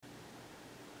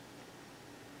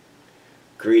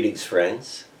Greetings,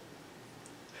 friends.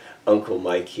 Uncle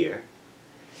Mike here.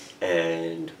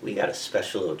 And we got a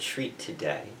special little treat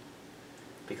today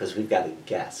because we've got a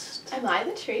guest. Am I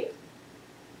the treat?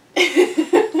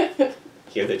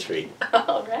 You're the treat.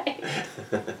 All right.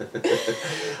 That's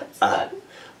fun.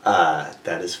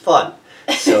 That is fun.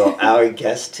 So our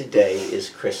guest today is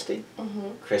Christy. Mm-hmm.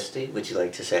 Christy, would you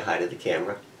like to say hi to the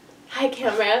camera? Hi,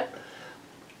 camera.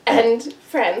 And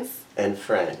friends. And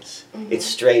friends. Mm-hmm. It's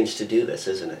strange to do this,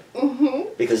 isn't it?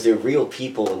 Mm-hmm. Because there are real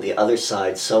people on the other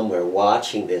side somewhere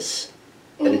watching this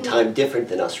at a time different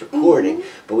than us recording,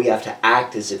 but we have to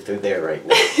act as if they're there right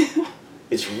now.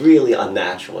 It's really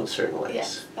unnatural in certain ways.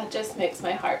 Yes, that just makes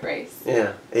my heart race.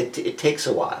 Yeah, it takes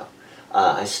a while.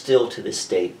 I still, to this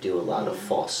date, do a lot of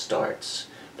false starts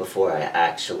before I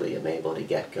actually am able to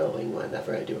get going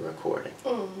whenever I do a recording.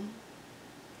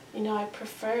 You know, I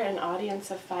prefer an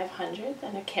audience of 500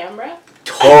 than a camera.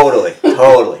 Totally. And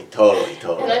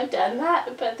I've done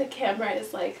that, but the camera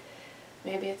is like,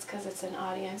 maybe it's because it's an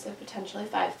audience of potentially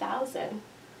 5,000.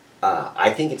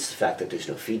 I think it's the fact that there's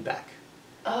no feedback.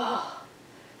 Oh.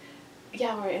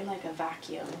 Yeah, we're in like a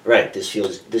vacuum. Right, this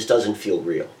doesn't feel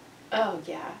real. Oh,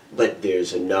 yeah. But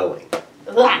there's a knowing.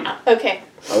 Okay.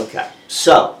 Okay,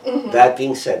 so, that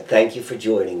being said, thank you for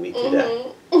joining me today.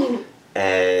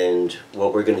 And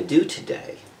what we're going to do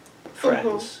today,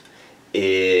 friends,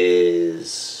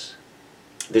 is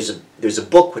there's a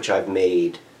book which I've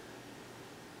made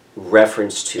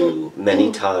reference to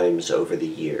many times over the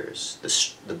years.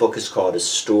 The book is called A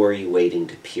Story Waiting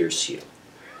to Pierce You: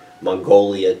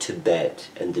 Mongolia, Tibet,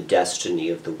 and the Destiny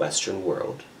of the Western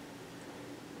World.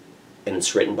 And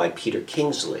it's written by Peter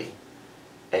Kingsley,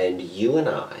 and you and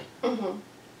I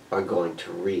are going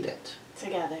to read it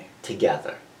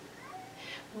together.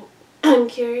 I'm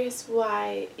curious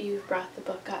why you've brought the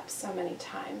book up so many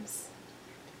times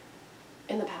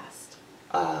in the past.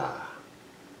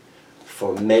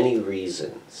 For many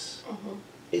reasons,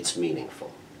 it's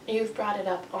meaningful. You've brought it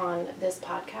up on this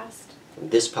podcast?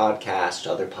 This podcast,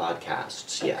 other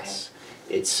podcasts, yes.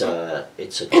 It's a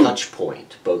touch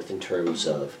point, both in terms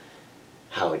of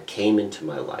how it came into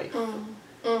my life,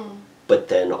 but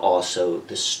then also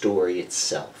the story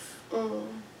itself.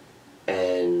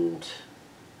 And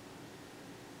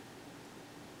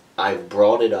I've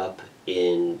brought it up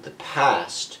in the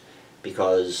past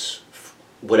because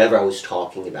whatever I was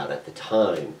talking about at the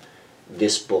time,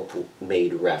 this book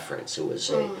made reference. It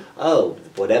was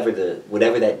whatever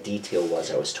that detail was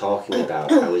I was talking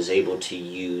about, I was able to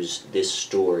use this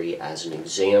story as an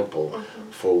example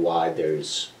for why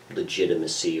there's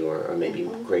legitimacy or maybe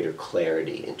greater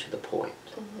clarity into the point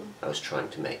I was trying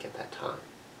to make at that time.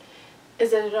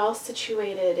 Is it at all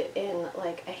situated in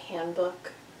like a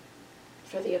handbook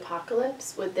for the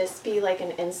apocalypse? Would this be like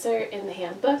an insert in the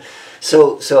handbook?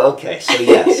 So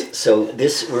yes. So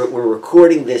this we're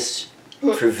recording this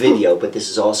for video, but this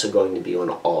is also going to be on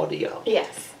audio.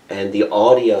 Yes. And the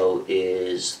audio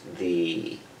is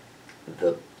the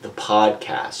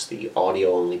podcast, the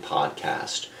audio only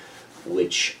podcast,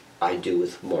 which I do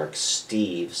with Mark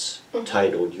Steves,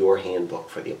 titled Your Handbook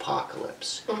for the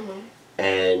Apocalypse.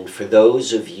 And for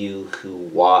those of you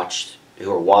who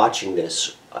are watching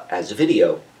this as a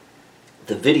video,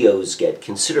 the videos get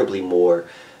considerably more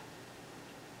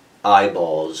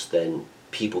eyeballs than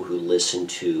people who listen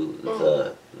to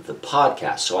the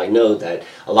podcast. So I know that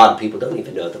a lot of people don't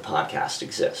even know the podcast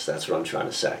exists. That's what I'm trying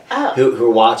to say. Who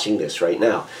are watching this right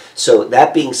now. So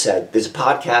that being said, there's a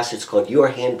podcast. It's called Your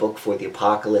Handbook for the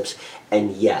Apocalypse.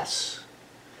 And yes,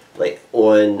 like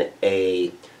on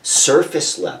a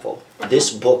surface level,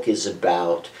 this book is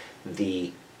about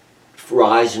the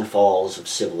rise and falls of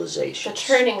civilizations. The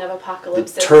turning of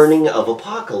apocalypses. The turning of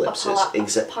apocalypses.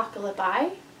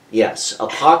 Apocalypse? Yes.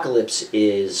 Apocalypse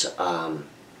is, I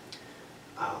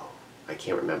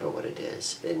can't remember what it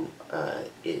is. And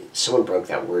someone broke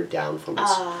that word down for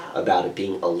us about it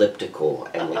being elliptical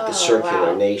and like the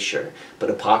circular nature. But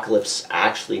apocalypse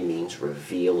actually means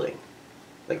revealing.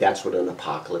 Like that's what an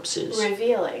apocalypse is.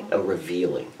 Revealing. A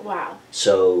revealing. Wow.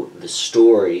 So the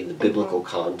story, the biblical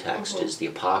context is the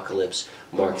apocalypse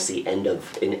marks the end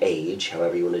of an age,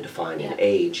 however you want to define an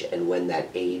age, and when that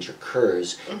age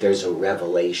occurs, there's a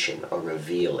revelation, a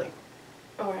revealing.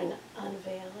 Or an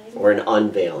unveiling. Or an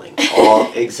unveiling.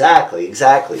 Exactly.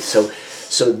 So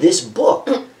this book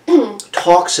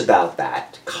talks about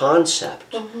that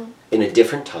concept in a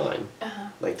different time,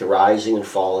 like the rising and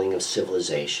falling of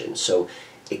civilization. So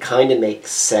it kind of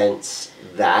makes sense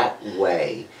that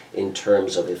way in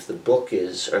terms of if the book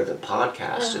is, or the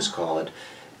podcast is called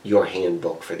Your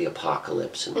Handbook for the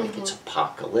Apocalypse, and like it's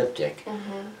apocalyptic,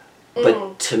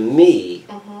 But to me,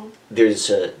 Mm-hmm.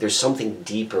 there's something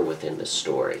deeper within the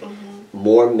story. Mm-hmm.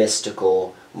 More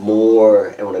mystical, more,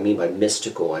 and what I mean by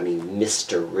mystical, I mean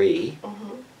mystery. Mm-hmm.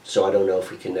 So I don't know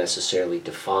if we can necessarily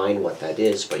define what that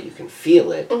is, but you can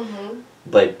feel it. Mm-hmm.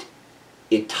 But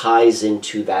it ties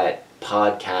into that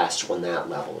podcast on that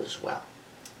level as well.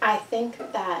 I think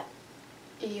that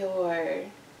your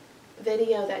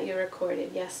video that you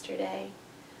recorded yesterday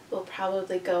will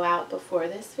probably go out before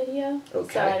this video.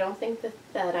 Okay. So I don't think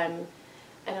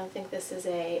I don't think this is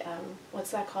a,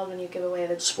 what's that called when you give away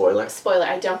the... Spoiler? Spoiler.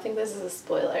 I don't think this is a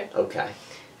spoiler. Okay.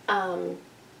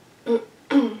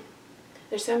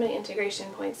 There's so many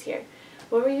integration points here.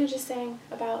 What were you just saying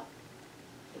about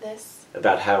this?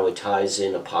 About how it ties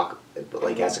in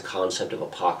as a concept of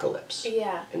apocalypse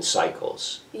Yeah. and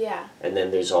cycles. Yeah. And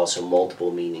then there's also multiple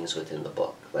meanings within the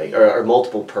book, or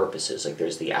multiple purposes. Like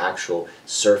there's the actual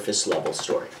surface level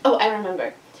story. Oh, I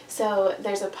remember. So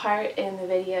there's a part in the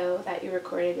video that you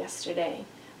recorded yesterday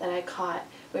that I caught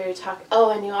where you talk. Oh,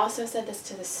 and you also said this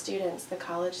to the students, the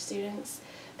college students,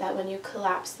 that when you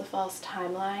collapse the false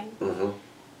timeline,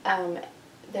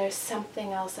 there's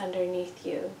something else underneath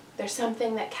you. There's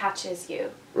something that catches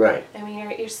you. Right. I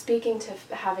mean, you're speaking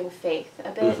to having faith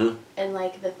a bit in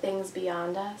like the things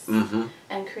beyond us,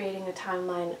 and creating a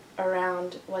timeline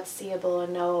around what's seeable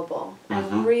and knowable,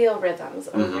 and real rhythms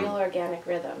or real organic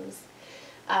rhythms.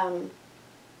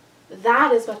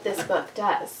 That is what this book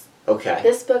does. Okay.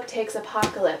 This book takes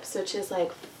Apocalypse, which is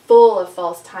like full of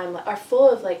false timeline, or full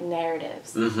of like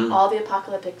narratives, all the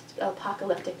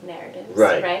apocalyptic narratives,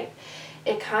 right?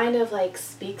 It kind of like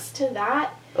speaks to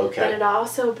that, okay. But it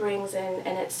also brings in,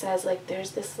 and it says like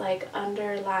there's this like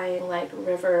underlying like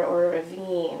river or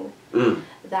ravine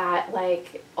that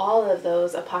like all of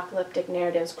those apocalyptic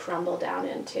narratives crumble down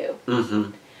into.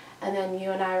 And then you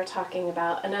and I were talking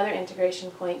about another integration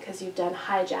point because you've done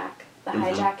Hijack, the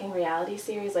Hijacking reality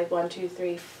series, like 1, 2,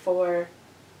 3, 4,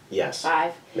 yes,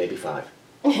 5. Maybe 5.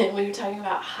 We were talking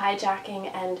about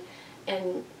hijacking, and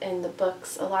in the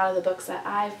books, a lot of the books that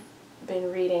I've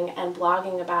been reading and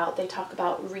blogging about, they talk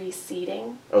about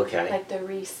reseeding. Okay. Like the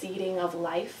reseeding of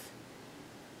life.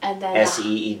 And then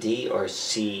SEED or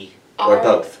C or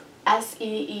both?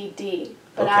 SEED.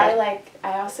 But okay.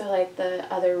 I also like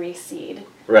the other reseed.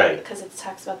 Right. Because it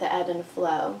talks about the ebb and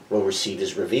flow. Well, recede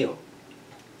is reveal.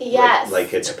 Yes.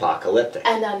 Like it's apocalyptic.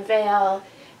 And unveil.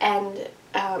 And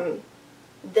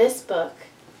this book,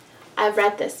 I've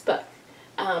read this book.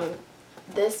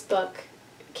 This book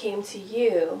came to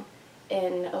you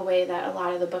in a way that a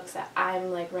lot of the books that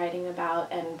I'm like writing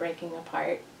about and breaking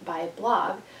apart by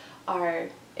blog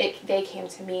they came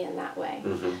to me in that way.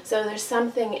 So there's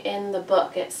something in the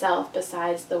book itself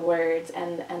besides the words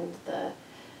and the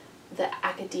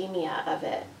academia of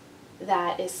it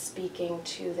that is speaking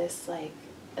to this like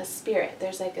a spirit.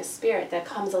 There's like a spirit that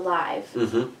comes alive.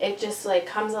 It just like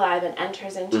comes alive and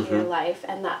enters into your life,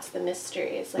 and that's the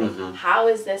mystery. It's like how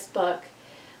is this book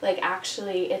like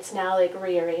actually it's now like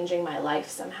rearranging my life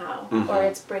somehow, or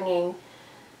it's bringing,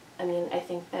 I mean, I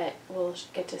think that we'll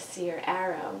get to see your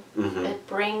arrow. It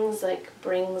brings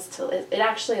to, it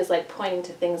actually is like pointing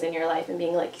to things in your life and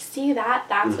being like, see that?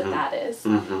 That's what that is.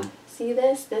 See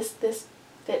this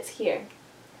fits here.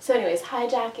 So anyways,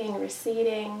 hijacking,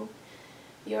 receding,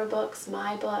 your books,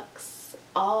 my books,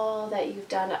 all that you've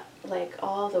done, like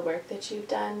all the work that you've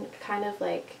done, kind of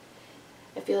like,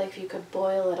 I feel like if you could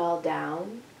boil it all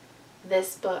down,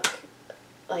 this book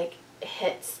like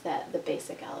hits the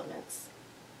basic elements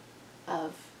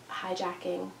of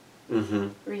hijacking,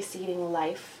 reseeding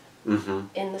life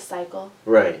in the cycle,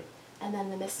 right, and then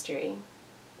the mystery.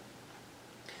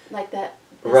 Like that,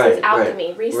 this right, is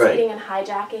alchemy. Right, reseeding and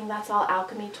hijacking, that's all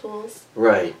alchemy tools.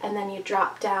 Right. And then you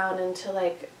drop down into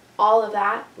like all of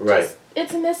that. Right. Just,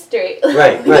 it's a mystery.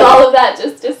 Right, All of that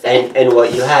just to say. And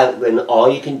what you have, and all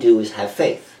you can do is have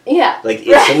faith. Yeah. Like,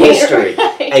 it's a mystery.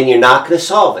 Right. And you're not going to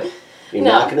solve it. You're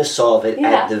not going to solve it.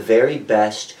 Yeah. At the very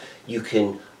best, you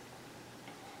can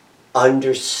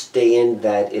understand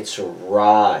that it's a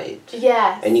ride.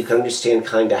 Yes. And you can understand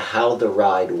kind of how the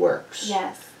ride works.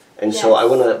 Yes. And so I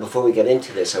want to, before we get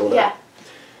into this, I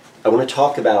want to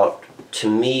talk about, to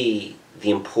me,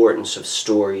 the importance of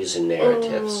stories and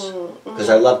narratives. Because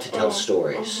I love to tell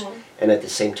stories. And at the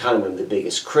same time, I'm the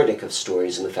biggest critic of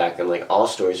stories in the fact that I'm like, all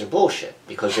stories are bullshit.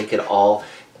 Because they could all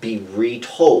be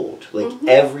retold. Like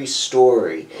every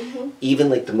story, even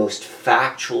like the most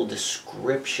factual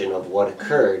description of what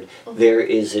occurred, there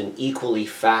is an equally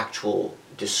factual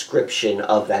description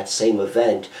of that same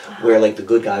event where like the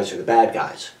good guys are the bad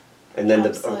guys. And then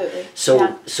Absolutely.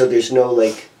 so there's no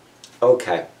like,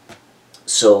 okay,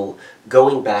 So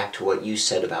going back to what you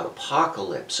said about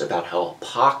apocalypse, about how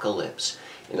apocalypse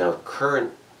in our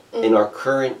current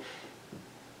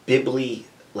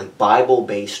like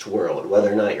Bible-based world, whether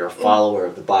or not you're a follower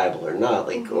of the Bible or not,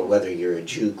 like, or whether you're a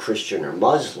Jew, Christian, or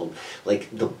Muslim, like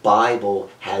the Bible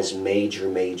has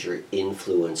major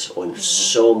influence on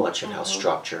so much of how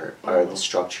the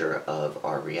structure of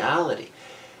our reality.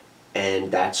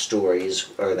 And that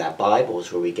that Bible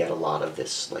is where we get a lot of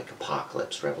this, like,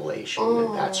 apocalypse, revelation,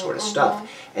 and that sort of stuff.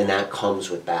 And that comes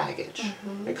with baggage.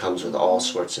 It comes with all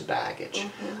sorts of baggage.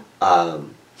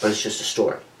 But it's just a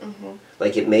story.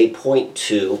 Like, it may point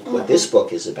to what this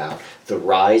book is about, the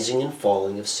rising and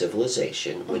falling of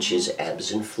civilization, which is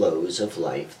ebbs and flows of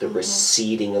life, the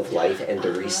receding of life and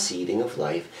the receding of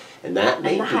life. And that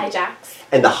may be... hijacks.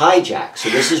 And the hijack. So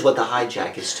this is what the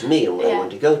hijack is to me and what I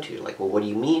want to go to. Like, well, what do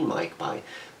you mean, Mike, by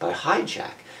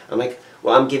hijack? I'm like,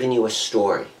 well, I'm giving you a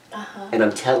story. And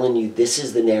I'm telling you this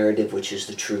is the narrative, which is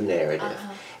the true narrative.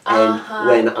 And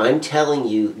when I'm telling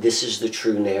you this is the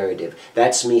true narrative,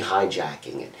 that's me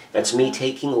hijacking it. That's me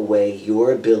taking away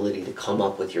your ability to come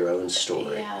up with your own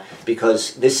story.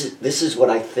 Because this is what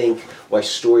I think, why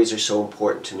stories are so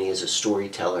important to me as a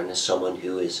storyteller and as someone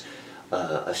who is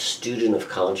a student of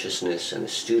consciousness and a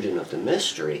student of the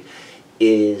mystery,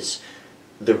 is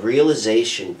the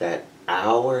realization that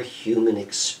our human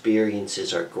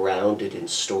experiences are grounded in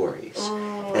stories.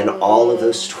 And all of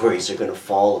those stories are going to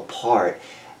fall apart.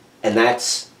 And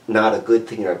that's not a good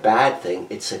thing or a bad thing.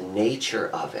 It's the nature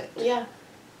of it. Yeah.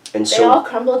 And they all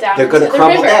crumble down. They're going to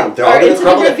crumble down. They're all going to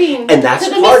crumble down. And that's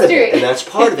part of it. And that's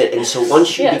part of it. And so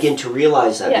once you begin to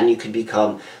realize that, then you can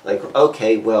become like,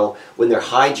 okay, well, when they're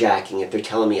hijacking it, they're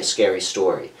telling me a scary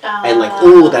story. And like,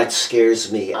 ooh, that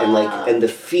scares me. And like, and the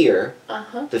fear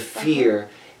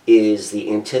is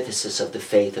the antithesis of the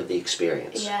faith of the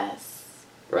experience. Yes.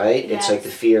 Right? It's like the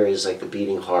fear is like the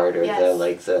beating heart, or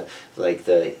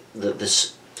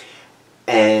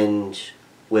and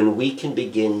when we can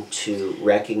begin to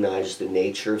recognize the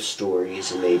nature of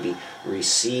stories and maybe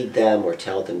recede them or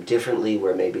tell them differently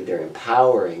where maybe they're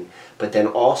empowering, but then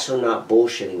also not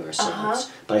bullshitting ourselves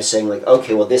by saying like,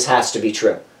 okay, well, this has to be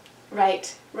true.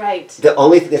 Right. The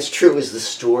only thing that's true is the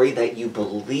story that you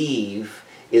believe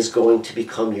is going to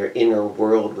become your inner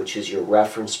world, which is your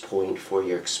reference point for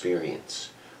your experience.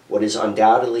 What is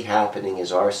undoubtedly happening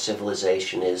is our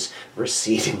civilization is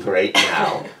receding right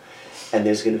now. And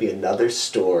there's going to be another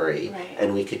story.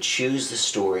 And we could choose the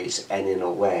stories, and in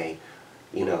a way,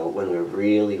 you know, when we're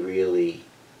really, really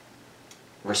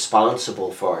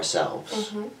responsible for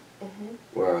ourselves,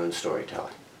 we're our own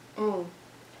storyteller.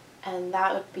 And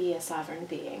that would be a sovereign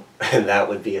being. And that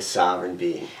would be a sovereign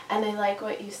being. And I like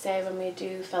what you say when we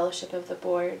do Fellowship of the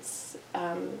Boards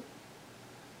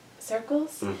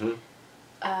circles.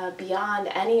 Beyond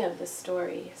any of the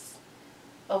stories,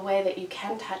 a way that you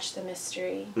can touch the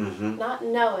mystery, not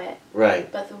know it,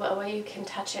 but the way you can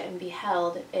touch it and be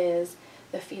held is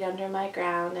the feet under my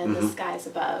ground and the skies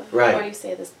above. Or you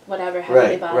say this, whatever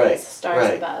heavenly bodies,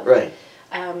 stars above.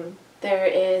 There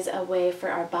is a way for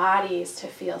our bodies to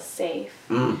feel safe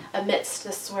amidst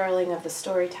the swirling of the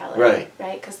storytelling. Right?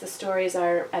 Because the stories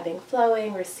are ebbing,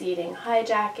 flowing, receding,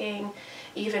 hijacking.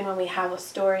 Even when we have a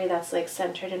story that's like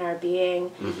centered in our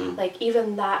being, like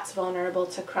even that's vulnerable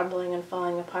to crumbling and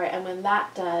falling apart. And when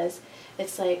that does,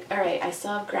 it's like, all right, I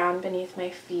still have ground beneath my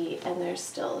feet and there's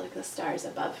still like the stars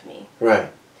above me.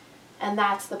 And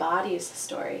that's the body's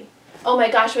story. Oh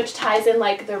my gosh, which ties in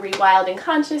like the rewilding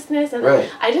consciousness. And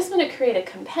I just want to create a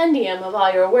compendium of all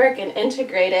your work and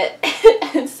integrate it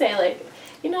and say like,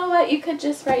 you know what? You could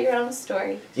just write your own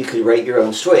story. You could write your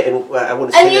own story, and I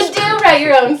want to say this. And you do write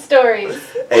your own stories.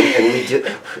 and we do,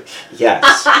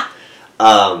 yes.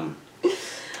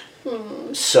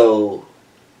 So,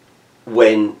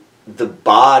 when the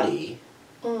body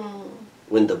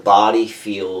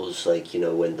feels like, you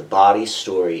know, when the body's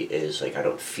story is like, I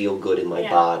don't feel good in my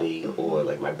body, or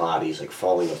like my body's like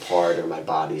falling apart, or my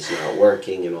body's not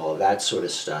working, and all of that sort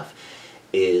of stuff,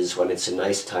 is when it's a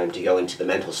nice time to go into the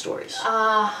mental stories.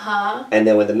 And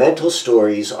then when the mental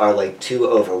stories are like too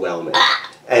overwhelming,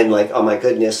 and like, oh my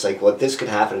goodness, like, well, this could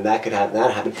happen, and that could happen,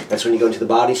 that happened, that's when you go into the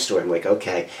body story. I'm like,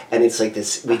 okay. And it's like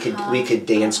this, we could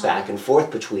dance back and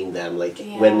forth between them, like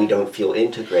when we don't feel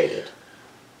integrated.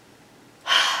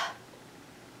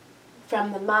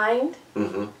 From the mind,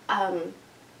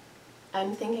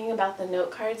 I'm thinking about the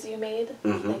note cards you made,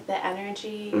 like the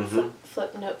energy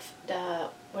flip note,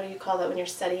 what do you call that when you're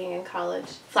studying in college?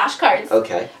 Flashcards.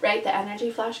 Okay. Right, the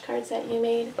energy flashcards that you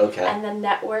made. Okay. And the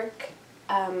network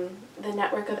the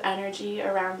network of energy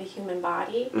around the human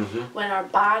body. Mm-hmm. When our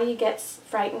body gets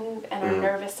frightened and our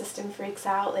nervous system freaks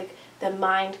out, like the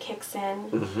mind kicks in.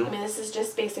 Mm-hmm. I mean, this is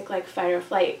just basic like fight or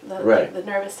flight, the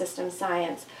nervous system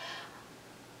science.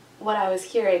 What I was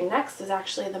hearing next is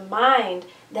actually the mind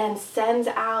then sends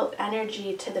out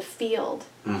energy to the field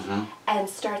Mm-hmm. and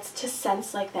starts to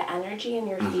sense like the energy in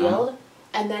your Mm-hmm. field,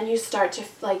 and then you start to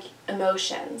like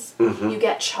emotions. Mm-hmm. You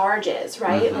get charges,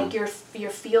 right? Mm-hmm. Like your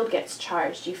field gets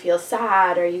charged. You feel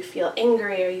sad, or you feel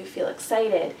angry, or you feel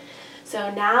excited.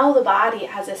 So now the body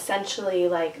has essentially,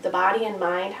 like, the body and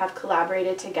mind have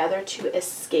collaborated together to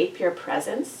escape your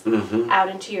presence Mm-hmm. out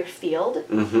into your field.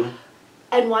 Mm-hmm.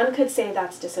 And one could say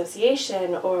that's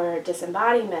dissociation or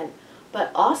disembodiment,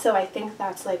 but also I think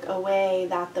that's like a way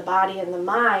that the body and the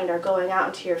mind are going out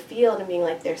into your field and being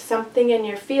like, there's something in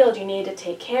your field you need to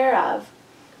take care of.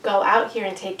 Go out here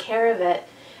and take care of it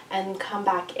and come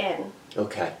back in.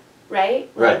 Okay. Right?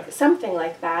 Right. Like something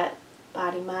like that.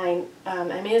 Body, mind. I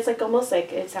mean, it's like almost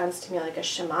like, it sounds to me like a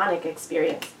shamanic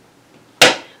experience.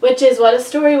 Which is what A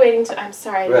Story Waiting to... I'm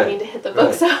sorry, I didn't mean to hit the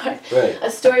book so hard. Right.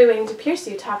 A Story Waiting to Pierce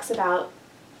You talks about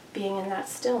being in that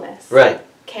stillness. Right.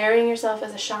 Carrying yourself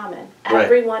as a shaman. Right.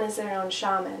 Everyone is their own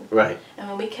shaman. Right. And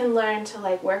when we can learn to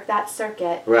like work that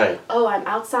circuit, Right. oh, I'm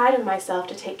outside of myself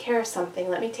to take care of something.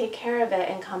 Let me take care of it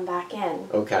and come back in.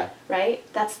 Okay. Right?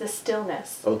 That's the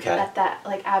stillness. Okay. That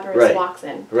like avarice Right. walks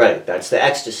in. Right. That's the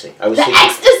ecstasy. I was The thinking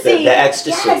ecstasy! The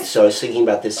ecstasy. Yes! So I was thinking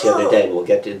about this the other day, and we'll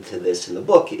get into this in the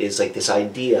book. Is like this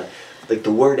idea, like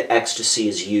the word ecstasy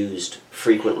is used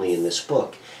frequently in this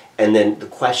book. And then the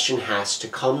question has to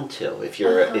come to, if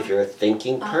you're a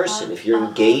thinking person, if you're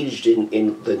engaged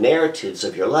in the narratives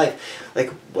of your life,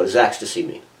 like, what does ecstasy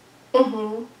mean?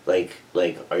 Mm-hmm. Like,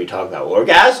 are you talking about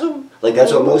orgasm? Like,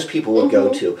 that's what most people would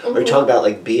go to. Are you talking about,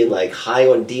 like, being, like, high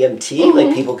on DMT?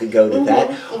 Like, people could go to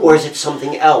that? Or is it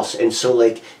something else? And so,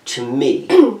 like, to me,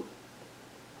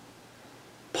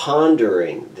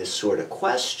 pondering this sort of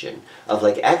question of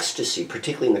like ecstasy,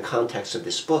 particularly in the context of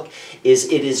this book,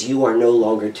 is you are no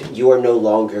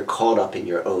longer caught up in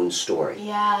your own story.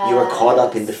 Yes. You are caught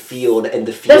up in the field, and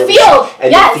the field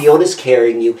yes. the field is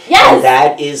carrying you. Yes. And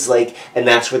that is like, and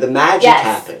that's where the magic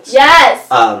happens. Yes.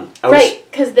 Right,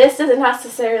 because this doesn't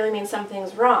necessarily mean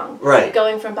something's wrong. Right.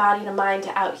 Going from body to mind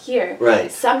to out here. Right.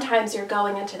 Sometimes you're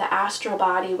going into the astral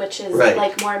body, which is Right.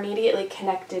 like more immediately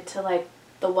connected to like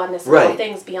the oneness of Right. all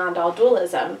things beyond all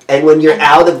dualism. And when you're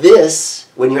out of this,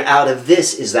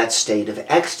 is that state of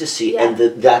ecstasy, Yeah. and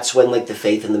that's when like the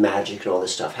faith and the magic and all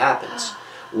this stuff happens.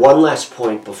 One last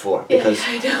point before, because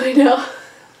I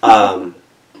know.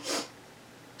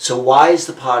 So why is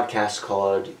the podcast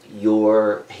called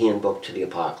Your Handbook to the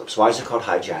Apocalypse? Why is it called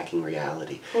Hijacking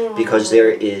Reality? Because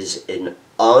there is an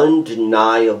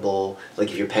undeniable, like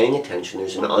if you're paying attention,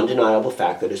 there's an undeniable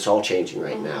fact that it's all changing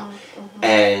right now.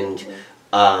 And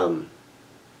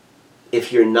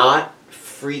if you're not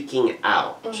freaking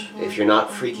out,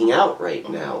 right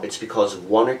now, it's because of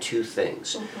one or two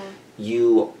things.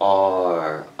 You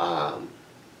are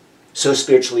so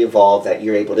spiritually evolved that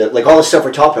you're able to, like all the stuff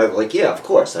we're talking about, like, yeah, of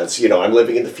course, that's, I'm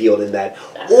living in the field in that.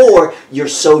 Or you're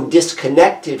so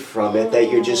disconnected from it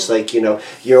that you're just like, you're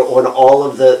on all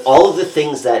of the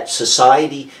things that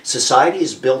society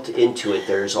is built into it.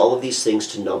 There's all of these things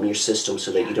to numb your system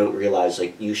so that you don't realize,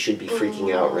 like, you should be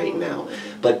freaking out right now.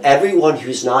 But everyone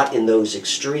who's not in those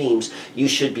extremes, you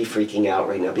should be freaking out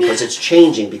right now because it's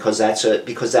changing, because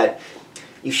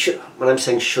you should, when I'm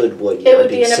saying should, would, it would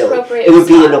be an appropriate response. It would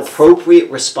be an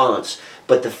appropriate response.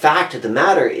 But the fact of the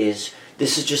matter is,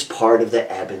 this is just part of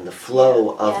the ebb and the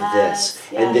flow of this.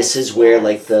 And this is where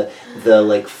like the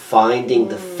like finding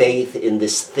the faith in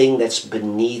this thing that's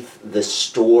beneath the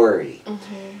story.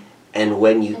 And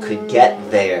when you could get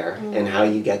there, and how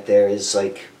you get there is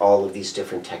like all of these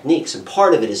different techniques. And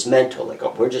part of it is mental, like,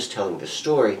 oh, we're just telling the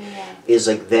story, is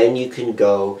like then you can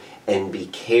go and be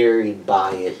carried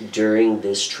by it during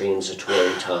this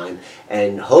transitory time.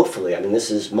 And hopefully, I mean,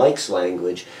 this is Mike's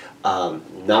language,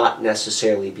 not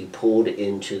necessarily be pulled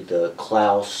into the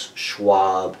Klaus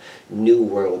Schwab New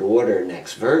World Order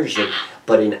next version,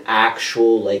 but an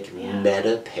actual like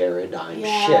meta paradigm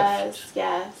shift.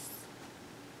 Yes.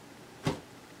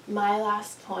 My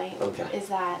last point is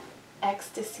that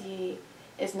ecstasy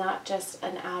is not just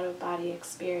an out-of-body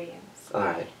experience. All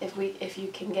right. If you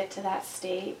can get to that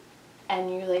state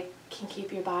and you like can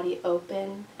keep your body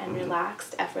open and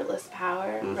relaxed, effortless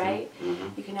power, right?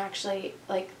 You can actually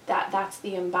like that's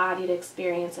the embodied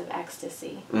experience of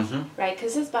ecstasy, right?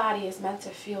 Because this body is meant to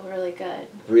feel really good.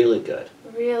 Really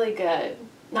good.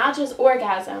 Not just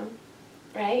orgasm,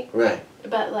 right? Right.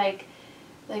 But like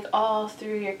like all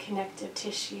through your connective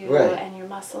tissue Right. and your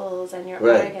muscles and your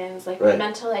Right. organs. Like Right. we're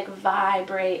meant to like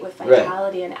vibrate with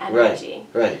vitality and energy.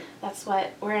 Right. That's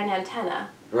what we're an antenna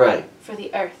Right. for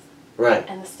the earth Right.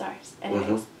 and the stars.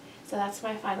 Anyways, so that's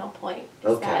my final point. Is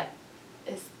Okay. That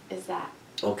is that.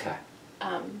 Okay.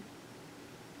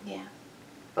 Yeah.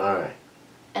 All right.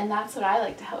 And that's what I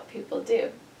like to help people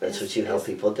do. That's what you help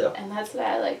people do. And that's what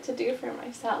I like to do for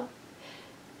myself.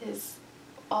 Is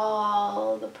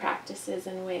all the practices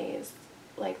and ways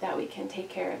like that we can take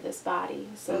care of this body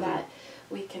so that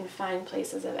we can find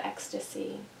places of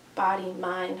ecstasy, body,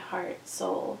 mind, heart,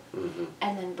 soul,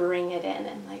 and then bring it in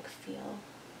and like feel,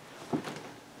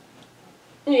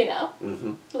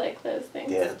 like those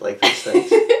things. Yeah, like those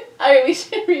things. All right, we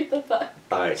should read the book.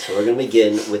 All right, so we're going to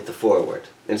begin with the foreword.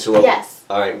 And so Yes.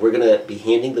 All right, we're going to be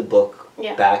handing the book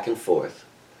Yeah. back and forth.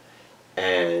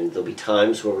 And there'll be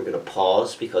times where we're going to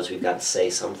pause because we've got to say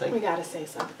something. We gotta say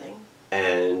something.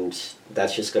 And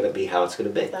that's just going to be how it's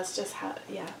going to be. That's just how,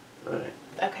 yeah. All right.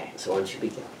 Okay. So why don't you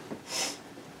begin?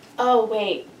 Oh,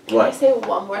 wait. Can What? I say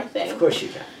one more thing? Of course you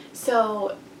can.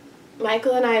 So,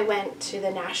 Michael and I went to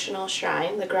the national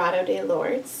shrine, the Grotto de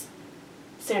Lourdes,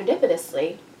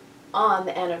 serendipitously, on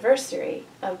the anniversary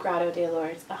of Grotto de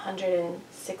Lourdes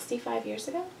 165 years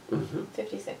ago?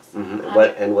 56.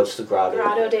 What's the grotto?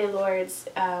 Grotto de Lourdes.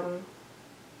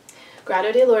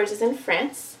 Grotto de Lourdes is in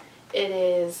France. It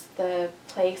is the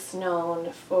place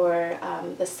known for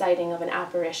the sighting of an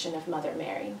apparition of Mother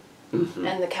Mary.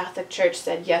 And the Catholic Church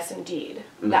said, yes, indeed,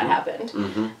 that happened.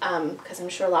 Because I'm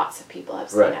sure lots of people have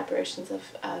seen apparitions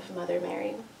of Mother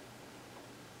Mary.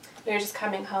 We were just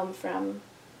coming home from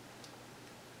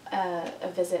a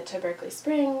visit to Berkeley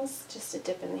Springs, just to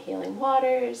dip in the healing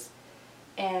waters,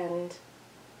 and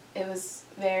it was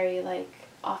very, like,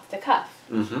 off the cuff,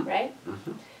 right?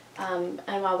 And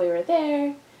while we were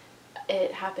there,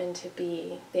 it happened to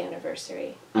be the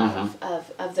anniversary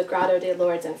of the Grotto de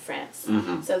Lourdes in France.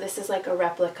 So this is like a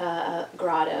replica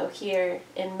grotto here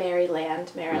in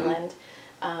Maryland.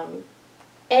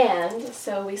 And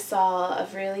so we saw a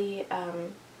really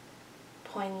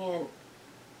poignant...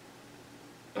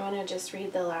 I want to just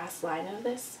read the last line of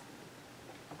this.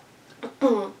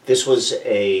 This was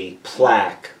a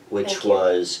plaque which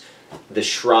was the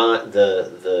shrine,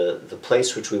 the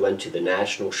place which we went to, the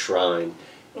National Shrine,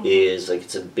 is like,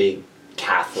 it's a big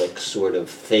Catholic sort of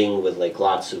thing with like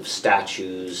lots of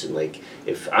statues, and like,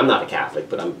 if I'm not a Catholic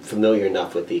but I'm familiar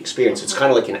enough with the experience, it's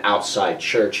kind of like an outside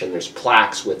church, and there's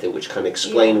plaques with it which kind of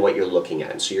explain what you're looking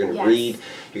at. And so you're going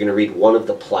to read one of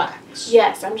the plaques.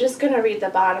 Yes, I'm just going to read the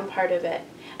bottom part of it.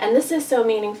 And this is so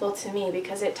meaningful to me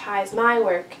because it ties my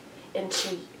work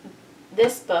into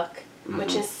this book,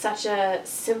 which is such a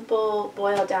simple,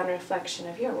 boiled down reflection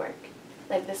of your work.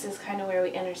 Like, this is kind of where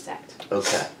we intersect.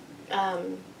 Okay.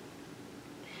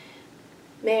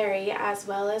 Mary, as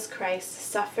well as Christ,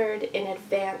 suffered in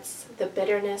advance the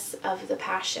bitterness of the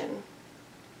passion.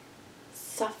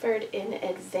 Suffered in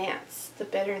advance the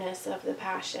bitterness of the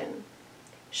passion.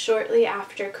 Shortly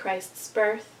after Christ's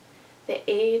birth, the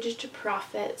aged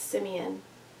prophet Simeon,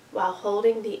 while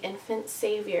holding the infant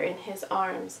Savior in his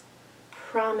arms,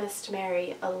 promised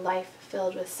Mary a life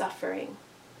filled with suffering.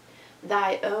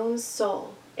 Thy own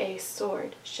soul a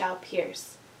sword shall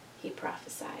pierce, he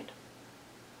prophesied.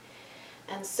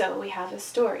 And so we have a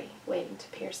story waiting to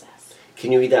pierce us.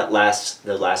 Can you read the last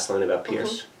line about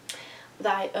pierce?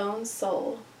 Thy own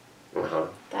soul,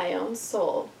 thy own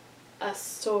soul, a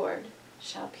sword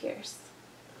shall pierce.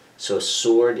 So a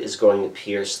sword is going to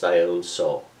pierce thy own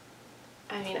soul.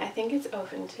 I mean, I think it's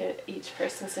open to each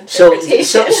person's So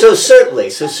interpretation. so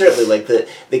certainly, like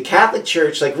the Catholic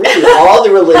Church, like really all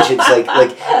the religions,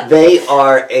 like they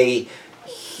are a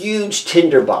huge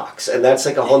tinderbox, and that's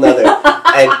like a whole nother.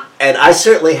 And I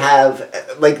certainly have,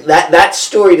 like, that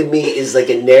story to me is like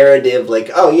a narrative, like,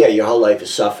 oh yeah, your whole life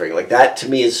is suffering. Like, that to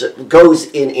me goes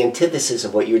in antithesis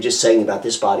of what you were just saying about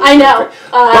this body. I know.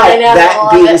 I know.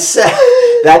 That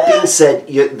being said,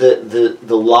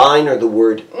 the line or the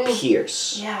word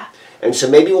pierce. Yeah. And so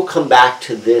maybe we'll come back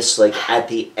to this like at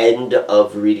the end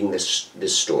of reading this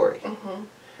story.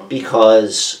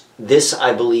 Because this,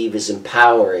 I believe, is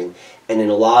empowering. And in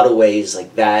a lot of ways,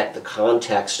 like that, the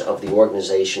context of the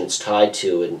organization it's tied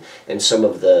to, and some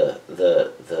of the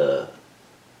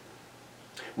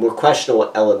more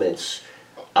questionable elements,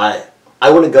 I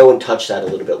want to go and touch that a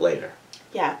little bit later.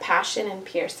 Yeah, passion and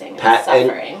piercing and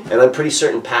suffering. And I'm pretty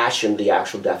certain passion, the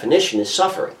actual definition, is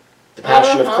suffering. The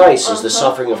passion of Christ is the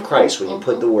suffering of Christ when you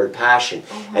put the word passion.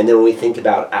 And then when we think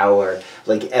about our,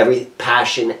 like every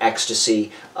passion,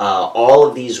 ecstasy, all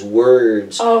of these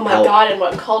words. Oh my God, and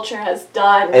what culture has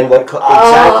done. And what,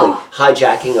 exactly,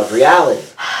 hijacking of reality.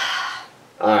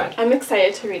 All right. I'm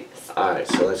excited to read this. All right,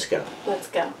 so let's go. Let's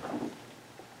go.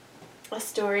 A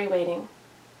story waiting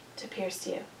to pierce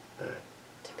you,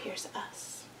 to pierce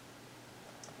us.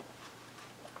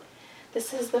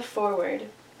 This is the foreword.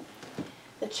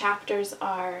 The chapters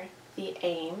are the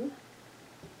aim,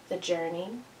 the journey,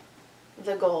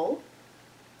 the goal,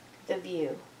 the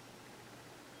view,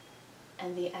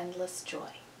 and the endless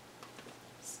joy.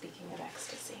 Speaking of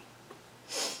ecstasy.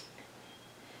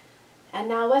 And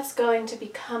now what's going to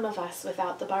become of us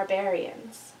without the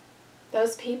barbarians?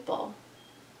 Those people,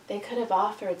 they could have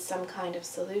offered some kind of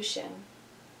solution,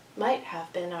 might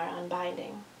have been our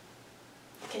unbinding.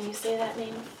 Can you say that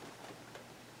name?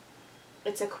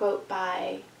 It's a quote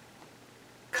by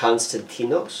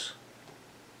Konstantinos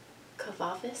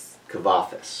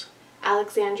Kavafis.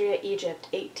 Alexandria, Egypt,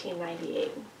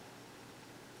 1898. Do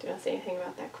you want to say anything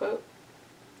about that quote?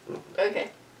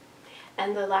 Okay.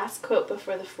 And the last quote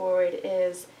before the foreword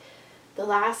is, "The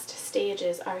last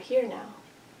stages are here now.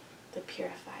 The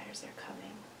purifiers are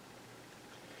coming."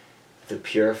 The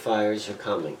purifiers are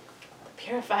coming. The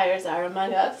purifiers are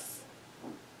among us.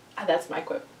 That's my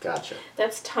quote. Gotcha.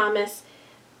 That's Thomas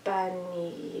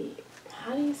Bani...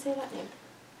 How do you say that name?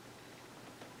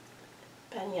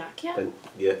 Banyakia?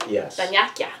 Yes.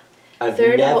 Banyakia. I've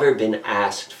never been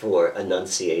asked for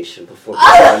enunciation before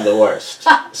because I'm the worst.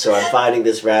 So I'm finding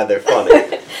this rather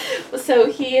funny.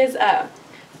 So he is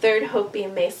Third Hopi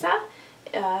Mesa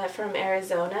from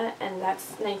Arizona, and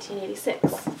that's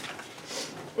 1986.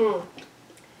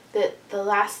 The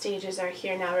last stages are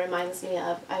here now reminds me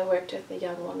of, I worked with a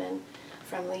young woman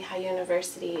from Lehigh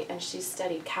University, and she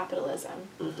studied capitalism.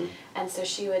 Mm-hmm. And so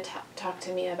she would talk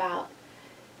to me about,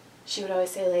 she would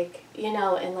always say, like, you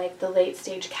know, in like the late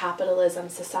stage capitalism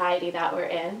society that we're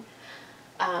in.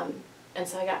 And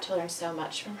so I got to learn so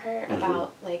much from her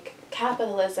about like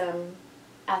capitalism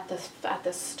at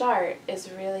the start is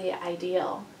really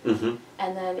ideal. And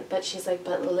then, but she's like,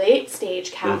 but late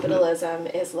stage capitalism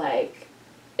is like,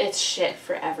 it's shit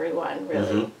for everyone,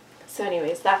 really. So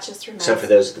anyways, that just reminds me. So for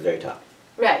those at the very top.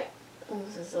 Right.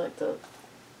 This is like the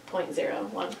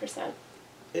 0.01%.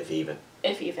 If even.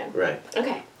 If even. Right.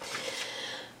 Okay.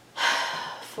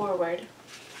 Forward.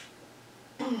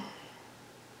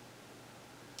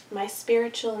 My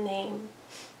spiritual name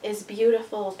is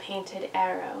Beautiful Painted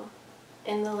Arrow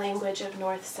in the language of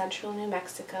north central New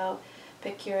Mexico,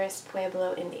 Picuris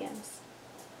Pueblo Indians.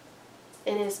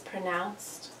 It is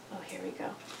pronounced, here we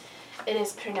go. It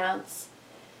is pronounced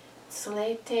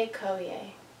Tzlete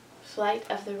Koye, flight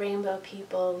of the rainbow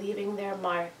people leaving their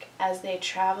mark as they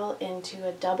travel into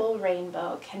a double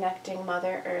rainbow connecting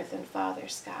Mother Earth and Father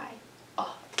Sky.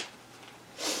 Oh.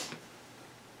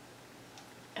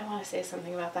 I want to say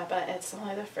something about that, but it's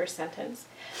only the first sentence.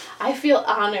 I feel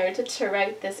honored to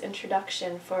write this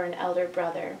introduction for an elder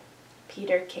brother,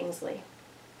 Peter Kingsley.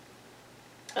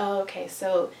 Oh, okay,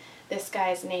 so this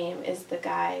guy's name is the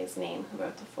guy's name who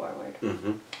wrote the foreword.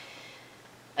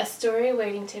 A story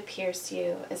waiting to pierce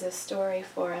you is a story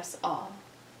for us all.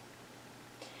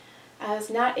 I was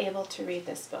not able to read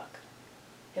this book.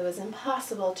 It was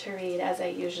impossible to read as I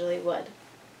usually would,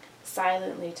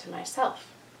 silently to myself.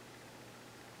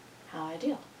 How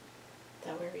ideal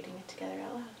that we're reading it together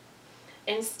out loud.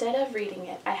 Instead of reading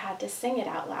it, I had to sing it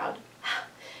out loud,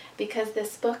 because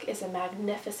this book is a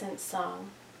magnificent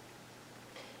song.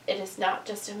 It is not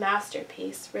just a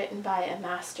masterpiece written by a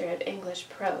master of English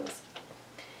prose.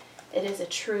 It is a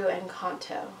true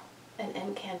encanto, an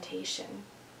incantation.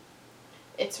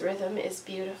 Its rhythm is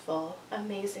beautiful,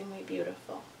 amazingly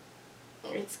beautiful.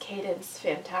 Its cadence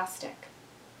fantastic.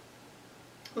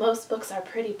 Most books are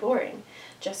pretty boring,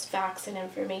 just facts and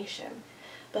information,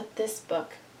 but this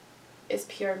book is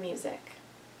pure music.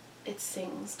 It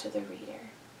sings to the reader.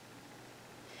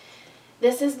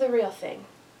 This is the real thing.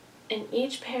 In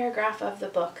each paragraph of the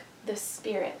book, the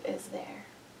spirit is there.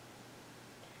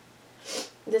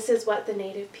 This is what the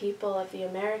native people of the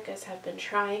Americas have been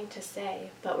trying to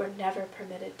say, but were never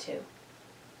permitted to.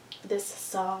 This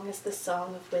song is the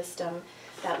song of wisdom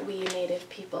that we native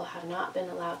people have not been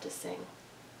allowed to sing.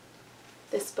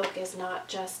 This book is not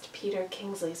just Peter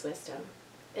Kingsley's wisdom.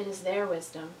 It is their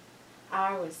wisdom,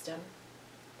 our wisdom.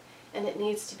 And it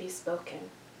needs to be spoken,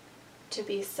 to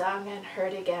be sung and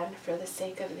heard again for the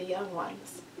sake of the young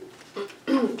ones.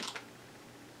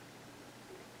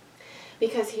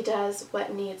 Because he does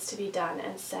what needs to be done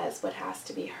and says what has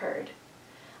to be heard.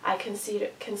 I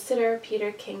consider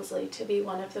Peter Kingsley to be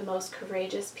one of the most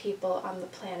courageous people on the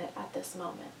planet at this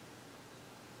moment.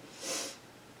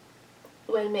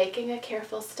 When making a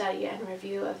careful study and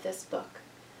review of this book,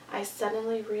 I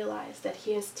suddenly realized that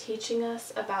he is teaching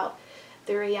us about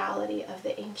the reality of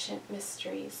the ancient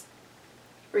mysteries,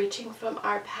 reaching from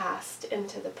our past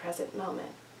into the present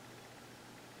moment.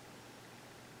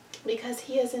 Because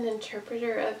he is an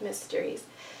interpreter of mysteries,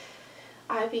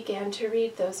 I began to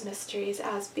read those mysteries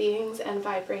as beings and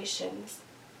vibrations,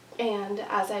 and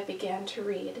as I began to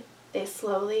read, they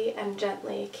slowly and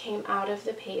gently came out of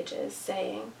the pages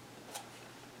saying,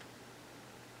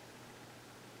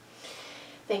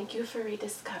 "Thank you for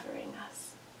rediscovering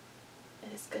us.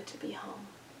 It is good to be home."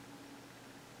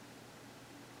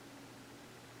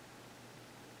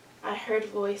 I heard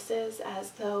voices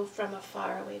as though from a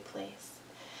faraway place.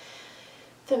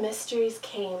 The mysteries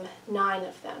came, 9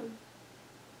 of them,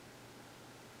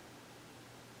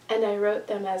 and I wrote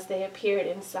them as they appeared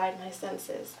inside my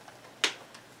senses.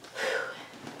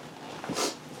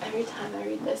 Every time I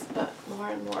read this book, more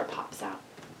and more pops out.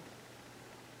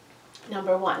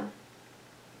 Number 1.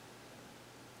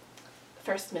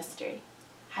 First mystery,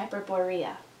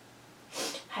 Hyperborea.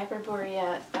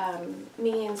 Hyperborea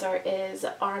means or is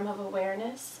arm of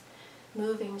awareness,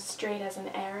 moving straight as an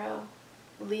arrow,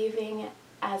 leaving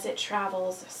as it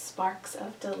travels sparks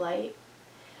of delight,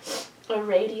 a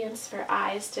radiance for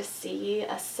eyes to see,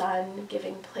 a sun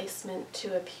giving placement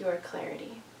to a pure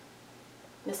clarity.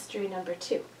 Mystery number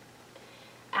 2,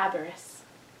 Aberrus,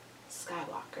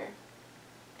 Skywalker.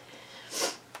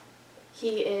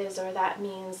 He is, or that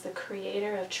means, the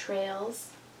creator of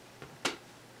trails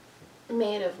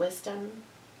made of wisdom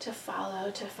to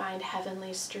follow to find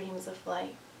heavenly streams of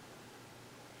light.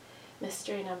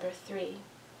 Mystery number 3,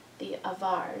 the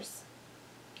Avars,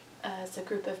 as a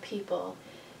group of people,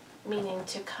 meaning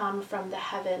to come from the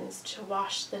heavens to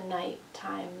wash the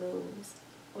nighttime moons.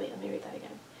 Wait, let me read that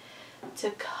again.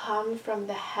 To come from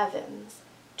the heavens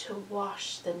to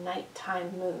wash the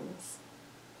nighttime moons.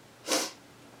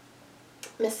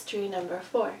 Mystery number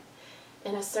 4,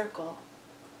 in a circle,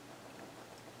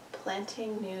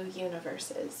 planting new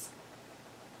universes.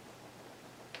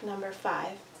 Number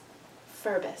 5,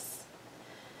 Phoebus,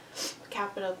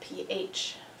 capital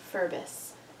PH,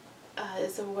 Phoebus,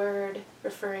 is a word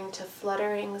referring to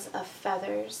flutterings of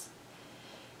feathers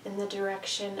in the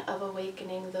direction of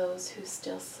awakening those who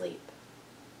still sleep.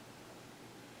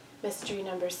 Mystery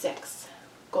number 6,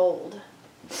 Gold,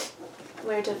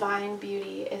 where divine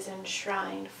beauty is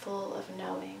enshrined full of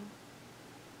knowing.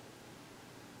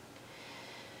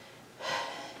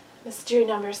 Mystery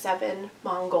number 7,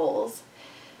 Mongols.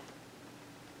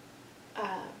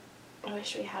 I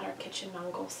wish we had our kitchen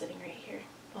Mongol sitting right here.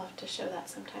 We'll have to show that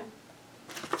sometime.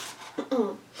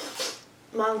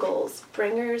 Mongols,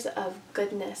 bringers of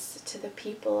goodness to the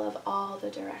people of all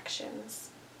the directions.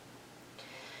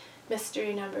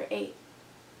 Mystery number 8,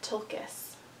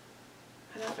 Tulkas.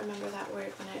 I don't remember that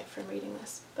word from reading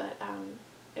this, but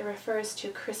it refers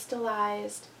to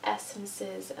crystallized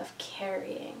essences of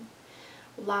carrying,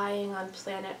 lying on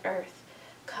planet Earth,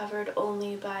 covered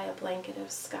only by a blanket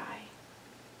of sky.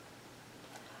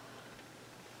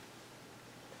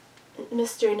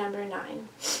 Mystery number 9,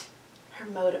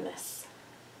 Hermotimus.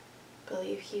 I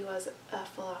believe he was a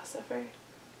philosopher.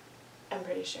 I'm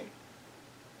pretty sure.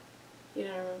 You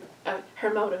don't remember? Oh,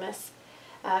 Hermotimus,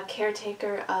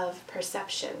 caretaker of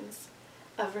perceptions,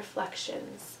 of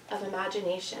reflections, of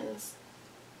imaginations.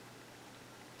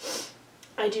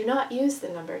 I do not use the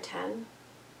number 10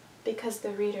 because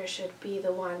the reader should be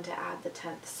the one to add the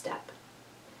 10th step.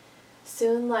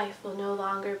 Soon life will no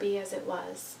longer be as it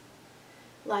was.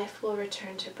 Life will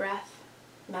return to breath,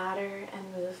 matter,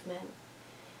 and movement,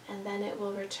 and then it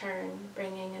will return,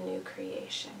 bringing a new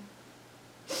creation.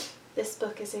 This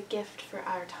book is a gift for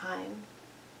our time.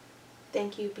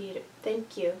 Thank you,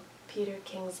 Peter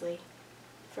Kingsley,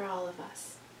 for all of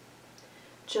us.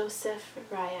 Joseph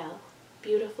Rael,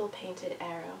 Beautiful Painted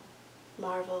Arrow,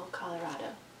 Marvel,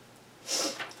 Colorado.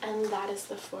 And that is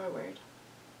the foreword.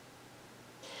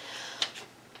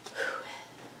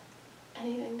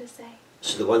 Anything to say?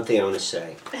 So the one thing I want to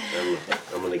say,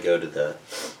 I'm going to go to the...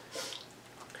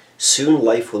 Soon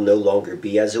life will no longer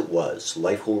be as it was.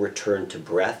 Life will return to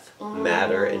breath,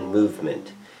 matter, and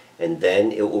movement. And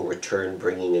then it will return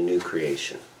bringing a new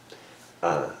creation.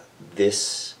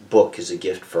 This book is a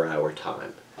gift for our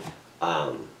time.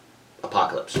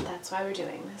 Apocalypse. That's why we're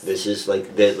doing this. This is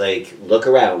look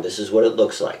around. This is what it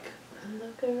looks like.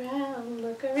 Look around,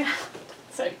 look around.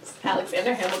 Sorry,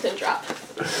 Alexander Hamilton drop.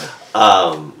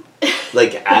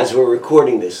 As we're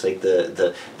recording this,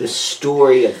 the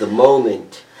story of the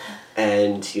moment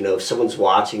And, you know, if someone's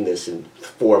watching this in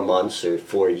 4 months or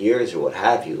 4 years or what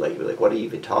have you, like, you're like, what are you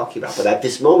even talking about? But at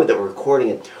this moment that we're recording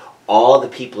it, all the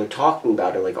people are talking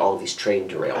about are like all these train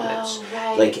derailments. Oh,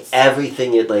 right. Like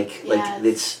everything, Yes.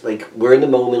 it's like we're in the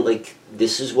moment, like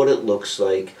this is what it looks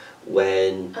like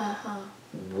when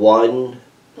one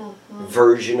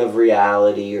version of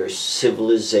reality or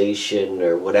civilization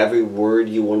or whatever word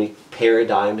you want to,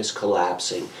 paradigm is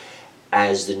collapsing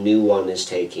as the new one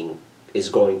is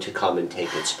going to come and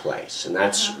take its place. And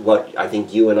that's what I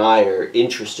think you and I are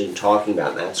interested in talking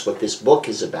about, and that's what this book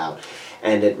is about.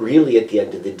 And it really, at the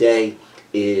end of the day,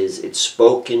 it's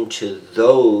spoken to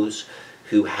those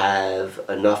who have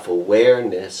enough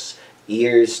awareness,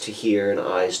 ears to hear and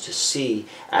eyes to see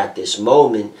at this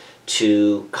moment,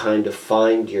 to kind of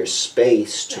find your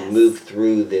space to move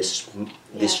through this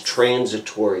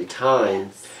transitory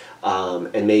time,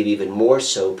 and maybe even more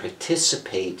so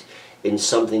participate in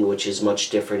something which is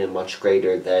much different and much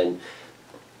greater than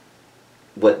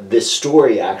what this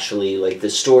story actually, like the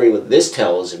story what this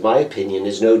tells, in my opinion,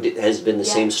 has been the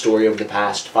same story over the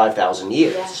past 5,000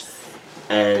 years. Yes.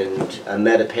 And a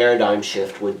meta paradigm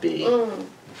shift would be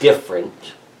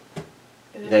different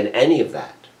than any of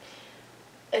that.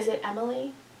 Is it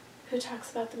Emily who talks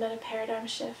about the meta paradigm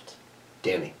shift?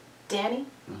 Danny. Danny?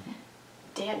 Mm-hmm.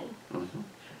 Danny. Mm-hmm.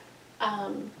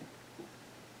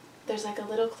 There's like a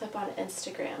little clip on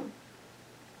Instagram.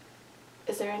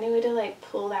 Is there any way to like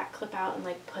pull that clip out and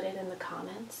like put it in the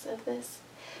comments of this?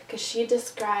 Because she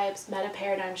describes meta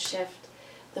paradigm shift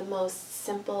the most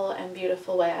simple and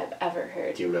beautiful way I've ever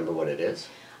heard. Do you remember what it is?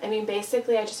 I mean,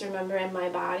 basically, I just remember in my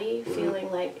body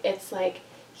feeling like it's like,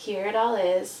 here it all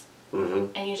is,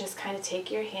 and you just kind of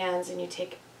take your hands and you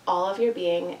take all of your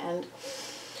being and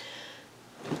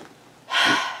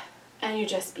you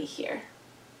just be here.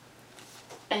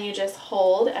 And you just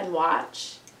hold and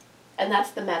watch, and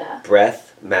that's the meta.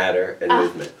 Breath, matter, and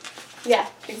movement. Yeah,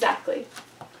 exactly.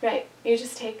 Right. You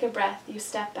just take a breath, you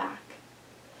step back,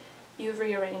 you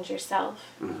rearrange yourself,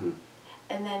 and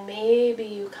then maybe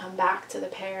you come back to the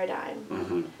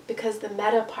paradigm, because the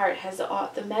meta part has all,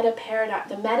 the meta paradigm,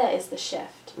 the meta is the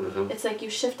shift. It's like you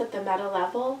shift at the meta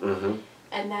level,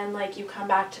 and then like you come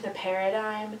back to the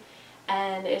paradigm,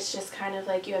 and it's just kind of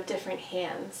like you have different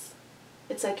hands.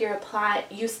 It's like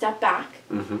you step back,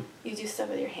 you do stuff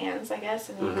with your hands, I guess,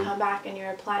 and then you come back and you're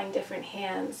applying different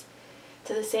hands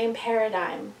to the same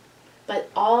paradigm, but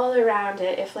all around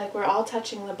it, if like we're all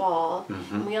touching the ball,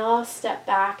 and we all step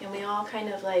back and we all kind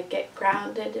of like get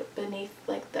grounded beneath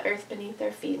like the earth beneath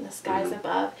our feet and the skies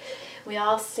above, we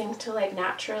all sync to like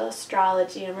natural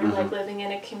astrology, and we're like living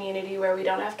in a community where we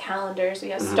don't have calendars, we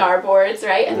have starboards,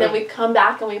 right? And then we come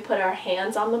back and we put our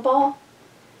hands on the ball.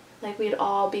 Like we'd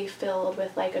all be filled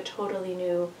with like a totally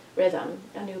new rhythm,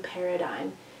 a new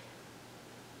paradigm.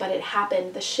 But it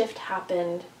happened, the shift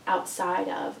happened outside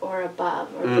of or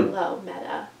above or below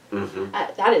meta.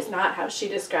 That is not how she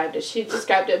described it. She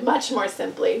described it much more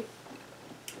simply.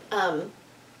 I've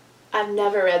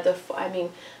never read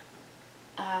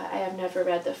I have never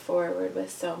read the foreword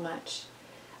with so much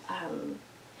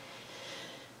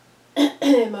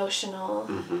emotional.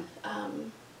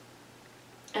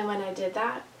 And when I did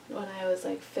that, when I was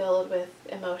like filled with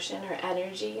emotion or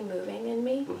energy moving in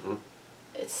me,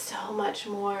 it's so much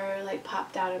more like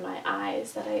popped out in my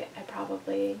eyes that I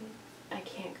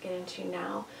can't get into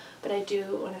now. But I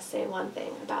do want to say one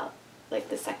thing about like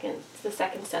the second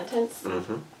sentence.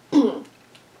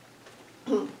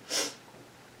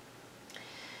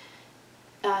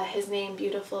 His name,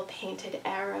 Beautiful Painted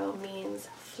Arrow, means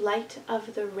flight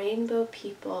of the rainbow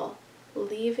people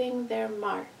leaving their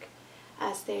mark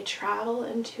as they travel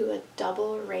into a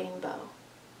double rainbow,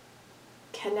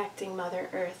 connecting Mother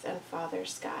Earth and Father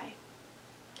Sky.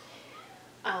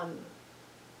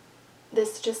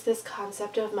 This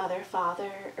concept of Mother,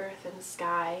 Father, Earth, and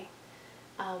Sky.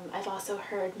 I've also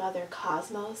heard Mother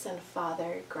Cosmos and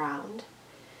Father Ground.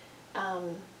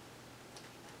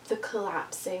 The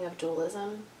collapsing of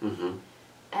dualism.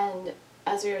 And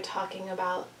as we were talking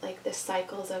about like the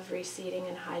cycles of receding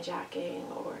and hijacking,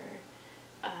 or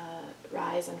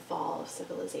rise and fall of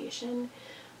civilization,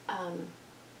 I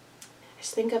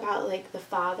just think about like the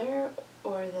father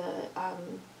or the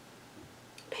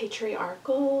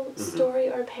patriarchal story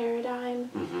or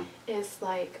paradigm is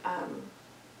like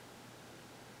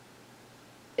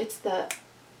it's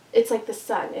like the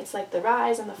sun, it's like the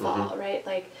rise and the fall, right?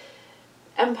 Like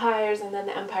empires and then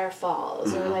the empire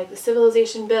falls, or like the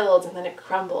civilization builds and then it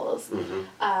crumbles.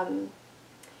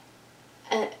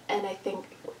 And I think,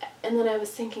 and then I was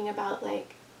thinking about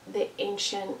like the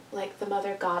ancient, like the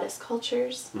mother goddess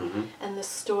cultures, and the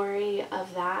story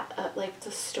of that, like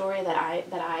the story that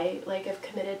I like have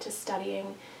committed to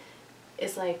studying,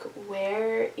 is like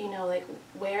where, you know, like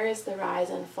where is the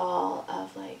rise and fall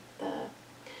of like the,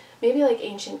 maybe like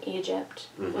ancient Egypt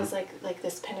was like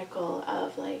this pinnacle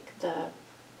of like the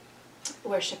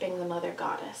worshipping the mother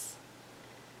goddess.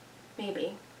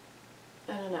 Maybe.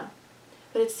 I don't know.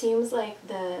 But it seems like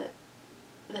the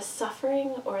suffering,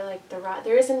 or like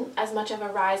there isn't as much of a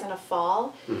rise and a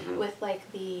fall with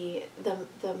like the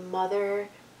mother,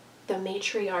 the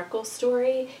matriarchal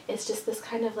story. It's just this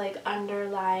kind of like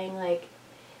underlying, like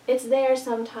it's there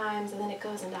sometimes and then it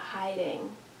goes into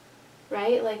hiding,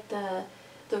 right? Like the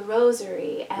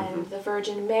rosary and the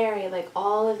Virgin Mary, like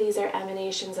all of these are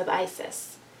emanations of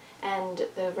Isis, and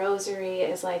the rosary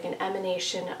is like an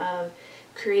emanation of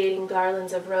creating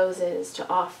garlands of roses to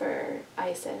offer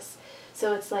Isis.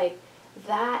 So it's like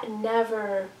that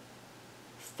never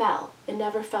fell. It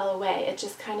never fell away. It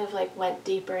just kind of like went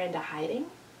deeper into hiding.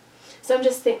 So I'm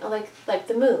just thinking like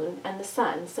the moon and the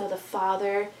sun. So the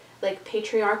father, like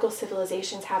patriarchal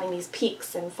civilizations having these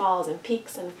peaks and falls and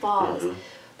peaks and falls.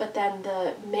 But then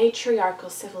the matriarchal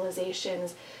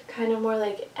civilizations kind of more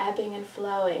like ebbing and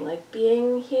flowing, like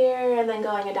being here and then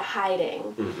going into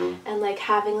hiding, and like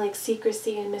having like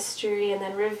secrecy and mystery and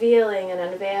then revealing and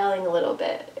unveiling a little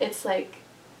bit. It's like,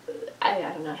 I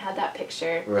don't know, I had that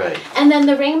picture. Right. And then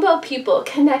the rainbow people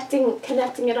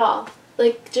connecting it all,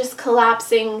 like just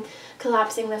collapsing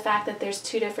the fact that there's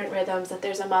two different rhythms, that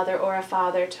there's a mother or a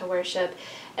father to worship,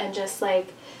 and just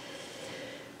like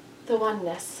the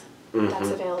oneness that's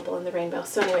available in the rainbow.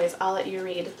 So anyways, I'll let you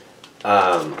read.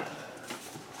 I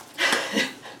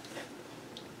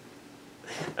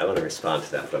want to respond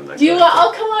to that, but I'm not.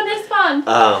 Oh, come on, respond.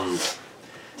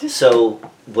 So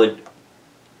what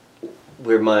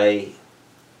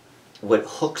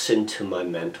hooks into my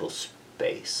mental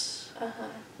space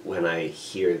when I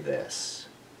hear this,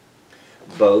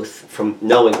 both from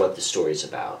knowing what the story's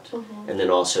about, and then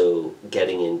also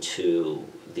getting into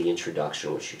the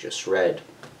introduction, which you just read,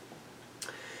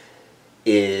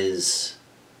 is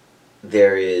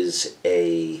there is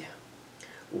a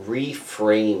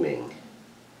reframing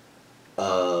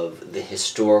of the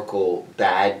historical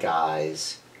bad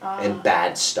guys and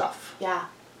bad stuff. Yeah.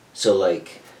 So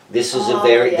like this is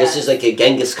yes. this is like a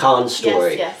Genghis Khan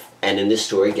story. Yes. And in this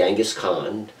story Genghis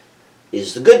Khan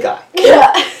is the good guy.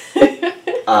 Yeah.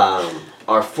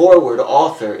 Our forward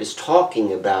author is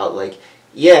talking about like,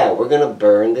 yeah, we're gonna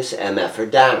burn this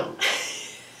MFer down.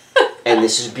 And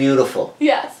this is beautiful.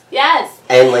 Yes.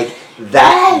 And like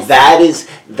that is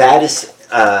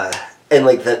and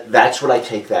like that's what I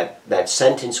take that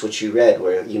sentence which you read,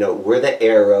 where, you know, we're the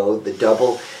arrow, the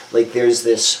double, like there's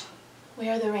this. We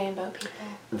are the rainbow people.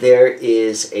 There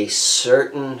is a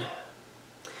certain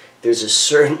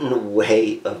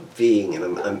way of being,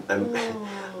 and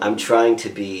I'm trying to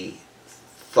be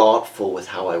thoughtful with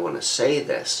how I want to say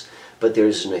this, but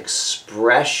there's an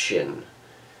expression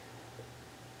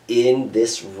in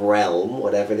this realm,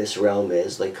 whatever this realm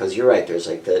is, like, because you're right, there's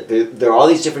like there are all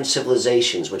these different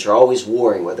civilizations which are always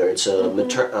warring, whether it's a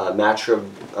matriarchal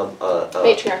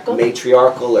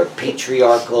or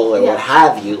patriarchal or what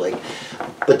have you, like,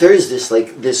 but there is this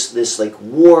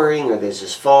warring, or there's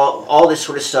this fall, all this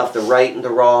sort of stuff, the right and the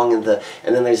wrong, and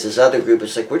then there's this other group.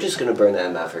 It's like, we're just going to burn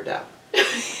that MFer down.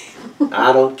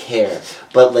 I don't care,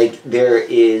 but like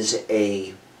there's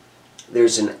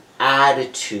an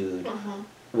attitude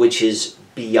which is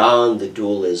beyond the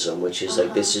dualism, which is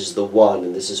like, this is the one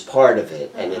and this is part of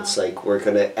it, and it's like, we're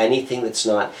gonna, anything that's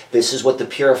not, this is what the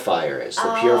purifier is,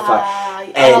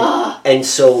 and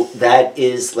so that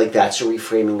is like, that's a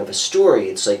reframing of a story.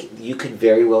 It's like, you could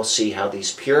very well see how the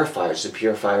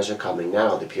purifiers are coming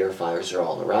now, the purifiers are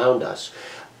all around us.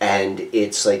 And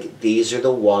it's like, these are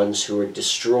the ones who are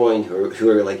destroying, who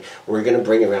are like, we're going to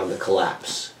bring around the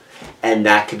collapse. And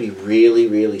that could be really,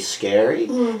 really scary,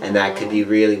 and that could be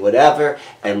really whatever,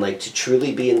 and like to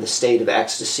truly be in the state of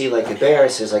ecstasy, like a bear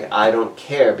says, like, I don't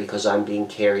care because I'm being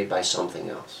carried by something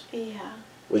else. Yeah.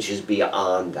 Which is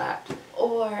beyond that.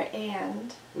 Both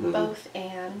and. Both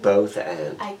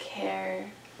and.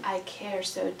 I care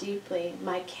so deeply.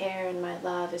 My care and my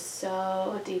love is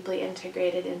so deeply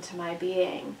integrated into my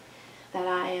being that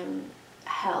I am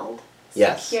held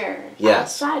secure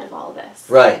outside of all this.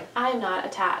 Right. I'm not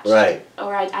attached. Right.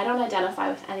 Or I don't identify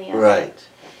with any of it. Right.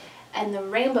 And the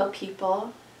rainbow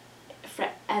people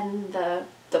and the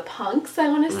punks, I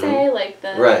want to say, like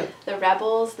the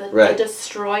rebels, the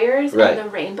destroyers, and the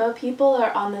rainbow people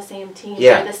are on the same team.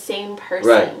 Yeah. They're the same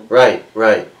person. Right.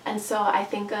 And so I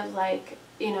think of like,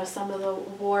 some of the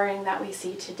warring that we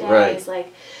see today Right. is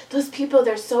like, those people,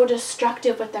 they're so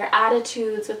destructive with their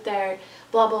attitudes, with their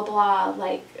blah, blah, blah,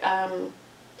 like,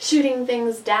 shooting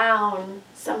things down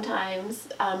sometimes,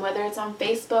 whether it's on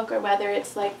Facebook or whether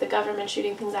it's like the government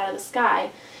shooting things out of the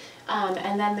sky.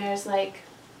 And then there's like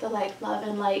the like love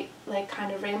and light, like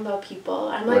kind of rainbow people.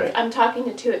 Right. I'm talking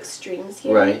to two extremes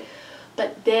here. Right.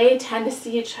 But they tend to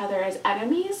see each other as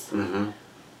enemies. Mm-hmm.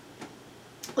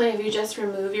 Like if you just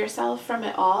remove yourself from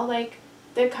it all, like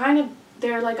they're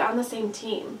like on the same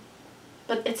team.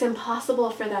 But it's impossible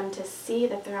for them to see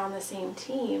that they're on the same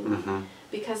team Mm-hmm.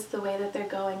 because the way that they're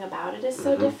going about it is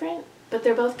so Mm-hmm. different. But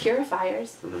they're both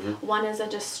purifiers. Mm-hmm. One is a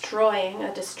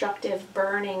destructive,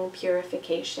 burning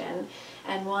purification,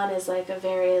 and one is like a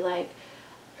very like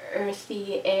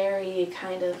earthy, airy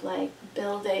kind of like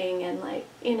building and like,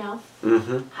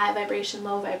 Mm-hmm. high vibration,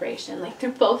 low vibration. Like they're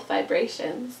both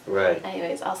vibrations. Right.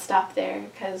 Anyways, I'll stop there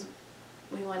because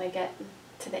we want to get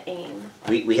to the aim.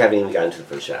 We haven't even gotten to the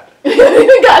first chapter.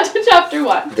 We got to chapter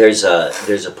 1. There's a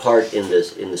part in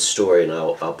the story, and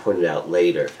I'll point it out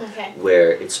later, Okay.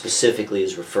 where it specifically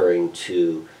is referring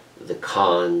to the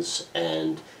cons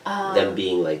and them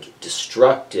being like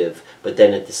destructive, but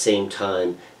then at the same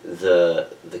time the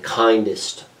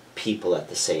kindest people at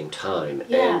the same time.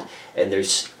 Yeah.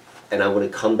 And I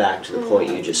want to come back to the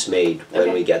point you just made when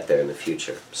Okay. we get there in the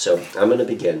future. So I'm going to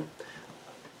begin.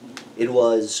 It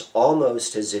was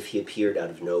almost as if he appeared out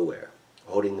of nowhere,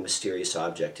 holding the mysterious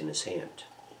object in his hand.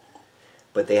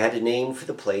 But they had a name for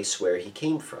the place where he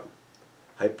came from.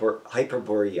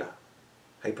 Hyperborea.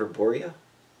 Hyperborea?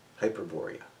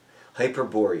 Hyperborea.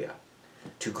 Hyperborea.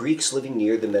 To Greeks living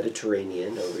near the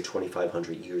Mediterranean over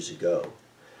 2,500 years ago,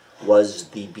 was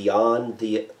the beyond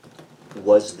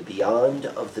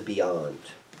of the beyond.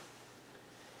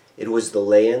 It was the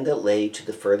land that lay to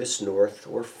the furthest north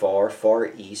or far,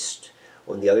 far east,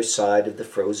 on the other side of the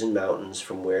frozen mountains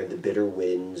from where the bitter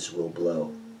winds will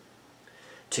blow.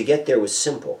 To get there was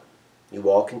simple. You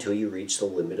walk until you reach the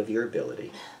limit of your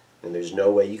ability, and there's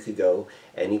no way you could go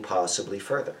any possibly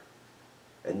further.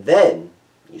 And then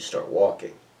you start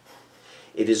walking.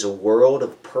 It is a world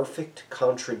of perfect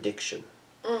contradiction.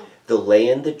 The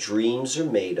land that dreams are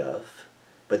made of,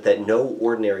 but that no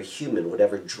ordinary human would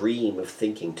ever dream of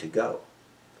thinking to go.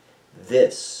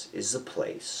 This is the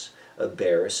place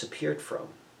Abaris appeared from,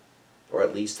 or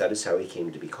at least that is how he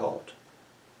came to be called.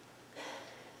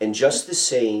 And just the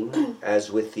same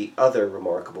as with the other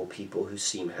remarkable people who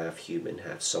seem half human,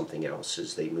 half something else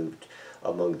as they moved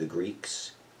among the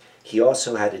Greeks, he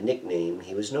also had a nickname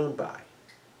he was known by.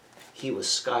 He was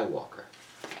Skywalker.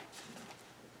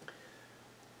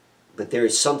 But there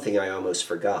is something I almost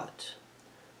forgot.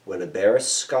 When Abaris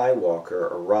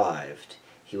Skywalker arrived,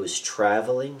 he was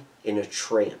traveling in a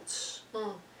trance.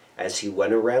 As he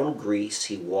went around Greece,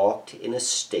 he walked in a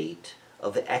state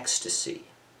of ecstasy,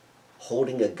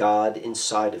 holding a god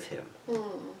inside of him,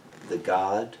 the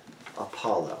god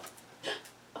Apollo.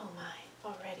 Oh my,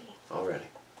 already. Already.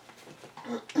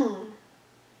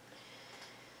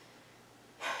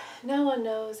 No one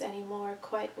knows anymore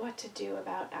quite what to do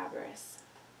about Abaris.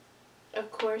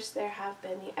 Of course, there have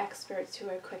been the experts who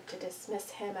are quick to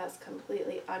dismiss him as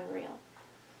completely unreal,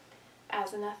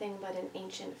 as nothing but an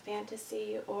ancient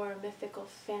fantasy or mythical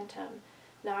phantom,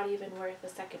 not even worth a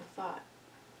second thought.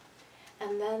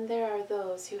 And then there are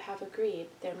those who have agreed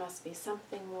there must be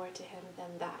something more to him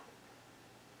than that.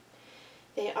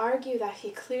 They argue that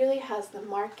he clearly has the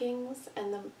markings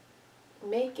and the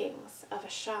makings of a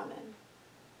shaman,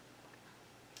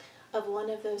 of one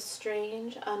of those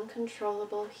strange,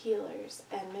 uncontrollable healers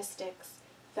and mystics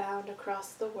found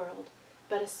across the world,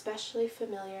 but especially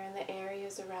familiar in the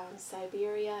areas around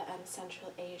Siberia and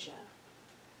Central Asia.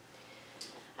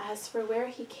 As for where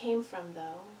he came from,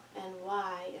 though, and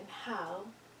why and how,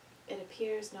 it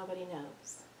appears nobody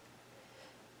knows.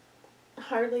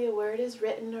 Hardly a word is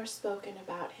written or spoken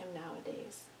about him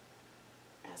nowadays,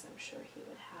 as I'm sure he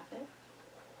would have it.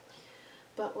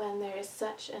 But when there is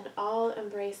such an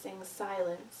all-embracing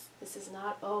silence, this is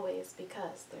not always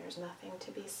because there is nothing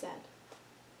to be said.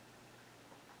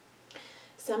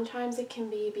 Sometimes it can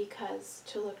be because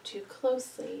to look too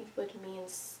closely would mean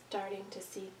starting to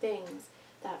see things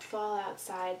that fall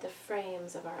outside the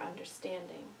frames of our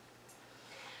understanding.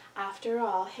 After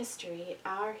all, history,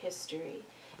 our history,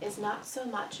 is not so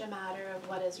much a matter of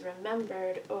what is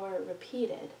remembered or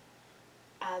repeated,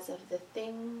 as of the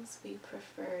things we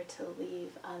prefer to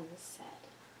leave unsaid.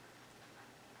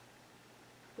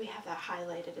 We have that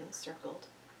highlighted and circled.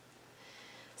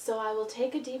 So I will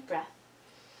take a deep breath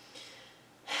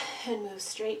and move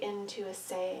straight into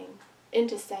saying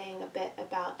a bit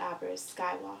about Abaris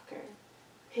Skywalker.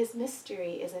 His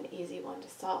mystery is an easy one to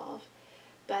solve,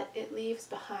 but it leaves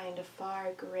behind a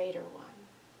far greater one,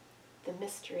 the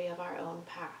mystery of our own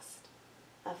past,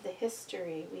 of the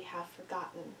history we have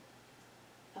forgotten,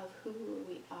 of who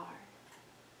we are.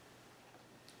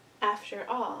 After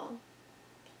all,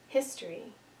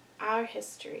 history, our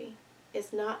history,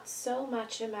 is not so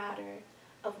much a matter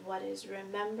of what is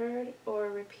remembered or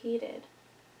repeated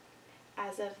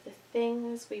as of the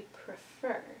things we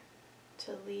prefer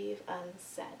to leave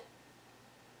unsaid.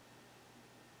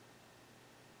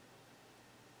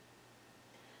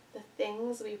 The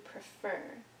things we prefer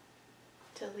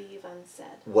to leave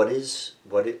unsaid. What's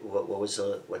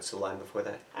the line before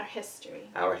that? Our history.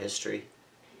 Our history?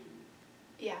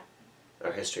 Yeah.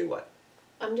 Our history what?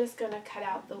 I'm just going to cut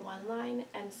out the one line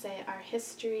and say our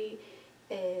history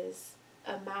is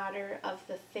a matter of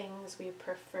the things we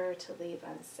prefer to leave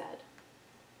unsaid.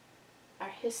 Our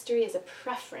history is a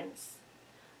preference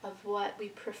of what we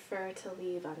prefer to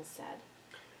leave unsaid.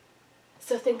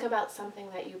 So think about something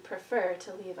that you prefer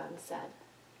to leave unsaid.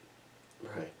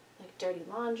 Right. Like dirty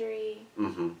laundry.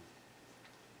 Mm-hmm.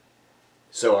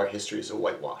 So our history is a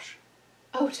whitewash.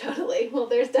 Oh, totally. Well,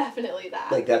 there's definitely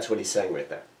that. Like, that's what he's saying right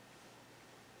there.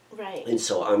 Right. And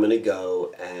so I'm going to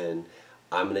go and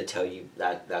I'm going to tell you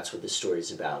that that's what the story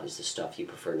is about, is the stuff you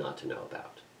prefer not to know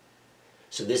about.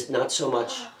 So this, not so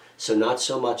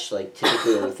much like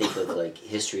typically when we think of like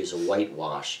history as a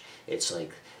whitewash, it's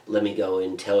like, let me go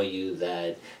and tell you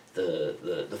that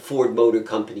the Ford Motor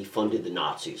Company funded the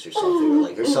Nazis or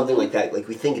something, or something like that. Like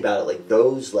we think about it like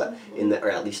those, in that, or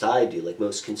at least I do. Like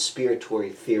most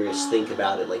conspiratorial theorists think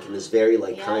about it like in this very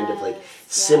like kind of like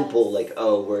simple like,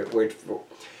 oh,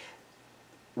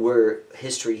 where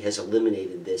history has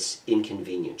eliminated this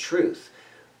inconvenient truth.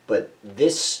 But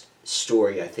this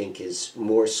story, I think, is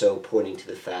more so pointing to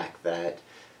the fact that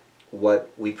what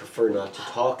we prefer not to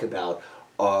talk about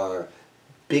are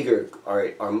bigger, are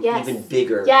even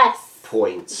bigger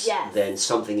points than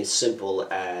something as simple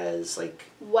as like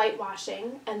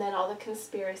whitewashing, and then all the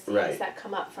conspiracies that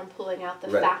come up from pulling out the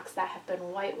facts that have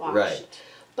been whitewashed. Right.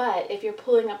 But if you're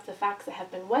pulling up the facts that have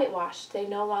been whitewashed, they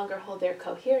no longer hold their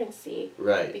coherency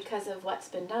because of what's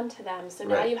been done to them. So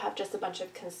now you have just a bunch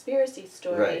of conspiracy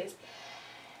stories.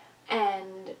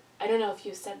 And I don't know if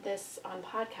you've said this on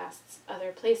podcasts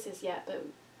other places yet, but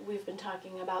we've been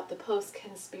talking about the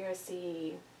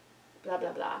post-conspiracy blah,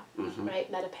 blah, blah, right?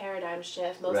 Meta-paradigm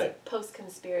shift,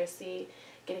 post-conspiracy,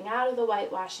 getting out of the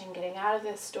whitewashing, getting out of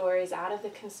the stories, out of the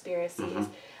conspiracies,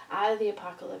 out of the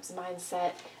apocalypse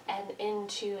mindset, and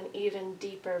into an even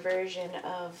deeper version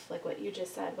of, like what you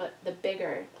just said, what the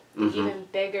bigger, even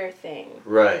bigger thing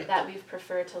that we've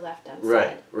preferred to left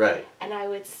unsaid. Right. And I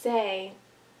would say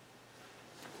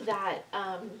that,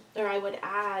 or I would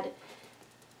add,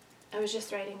 I was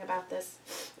just writing about this,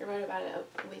 I wrote about it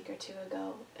a week or two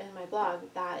ago in my blog,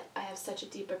 that I have such a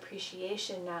deep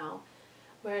appreciation now,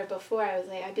 where before I was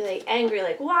like, I'd be like angry,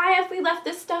 like, why have we left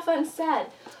this stuff unsaid?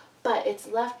 But it's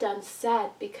left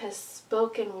unsaid because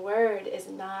spoken word is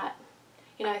not,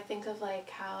 I think of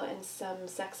like how in some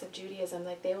sects of Judaism,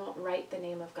 like they won't write the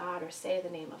name of God or say the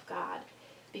name of God,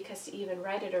 because to even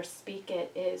write it or speak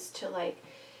it is to like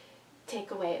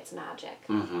take away its magic.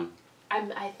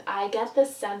 I get the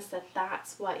sense that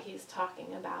that's what he's talking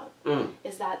about,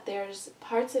 is that there's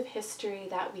parts of history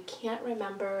that we can't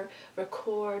remember,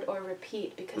 record, or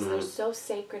repeat because they're so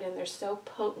sacred and they're so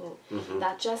potent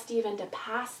that just even to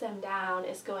pass them down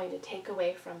is going to take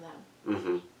away from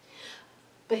them.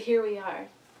 But here we are,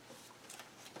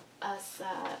 us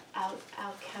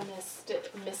alchemist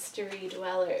mystery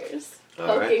dwellers,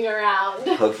 poking around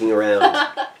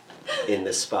in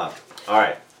this spot. All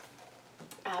right.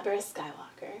 Aberys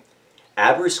Skywalker.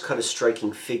 Aberys cut a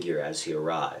striking figure as he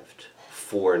arrived,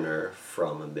 foreigner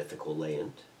from a mythical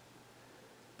land.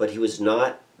 But he was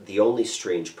not the only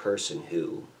strange person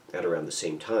who, at around the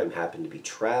same time, happened to be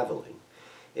traveling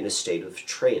in a state of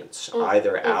trance,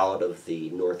 either out of the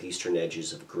northeastern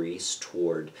edges of Greece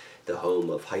toward the home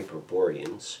of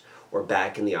Hyperboreans, or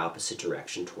back in the opposite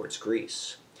direction towards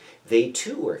Greece. They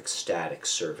too were ecstatic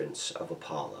servants of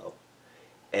Apollo,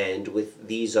 and with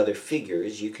these other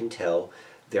figures you can tell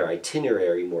their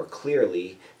itinerary more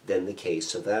clearly than the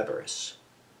case of Aberys.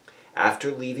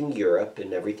 After leaving Europe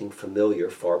and everything familiar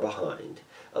far behind,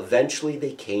 eventually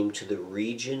they came to the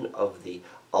region of the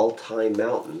Altai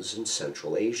Mountains in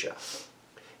Central Asia.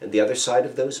 And the other side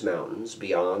of those mountains,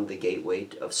 beyond the gateway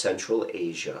of Central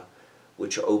Asia,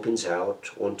 which opens out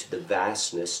onto the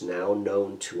vastness now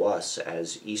known to us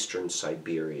as Eastern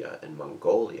Siberia and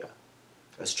Mongolia,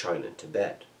 as China and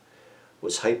Tibet,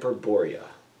 was Hyperborea,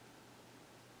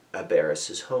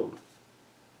 Aberys' home.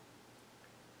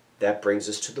 that brings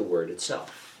us to the word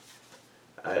itself.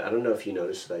 I don't know if you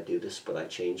notice that I do this, but I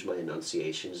change my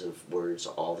enunciations of words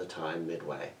all the time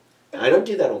midway. And I don't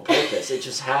do that on purpose. It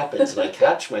just happens, and I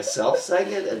catch myself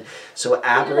saying it. And so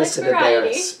Aberris and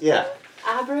Aberris. Yeah.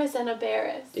 Aberris and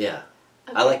Aberris. Yeah.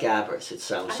 Okay. I like Aberris. It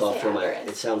sounds softer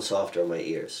on my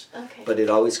ears. Okay. But it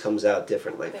always comes out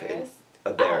differently. Aberris.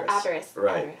 Aberris. Aberris.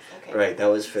 Right. Aberris. Okay. Right.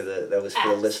 That was for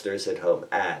the listeners at home.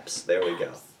 Abs. There we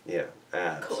go. Yeah.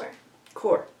 Abs.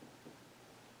 Core.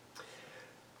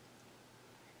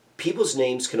 People's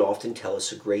names can often tell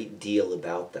us a great deal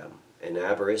about them, and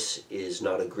Aberris is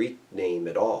not a Greek name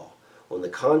at all. On the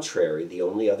contrary, the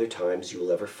only other times you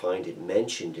will ever find it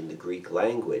mentioned in the Greek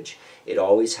language, it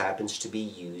always happens to be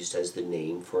used as the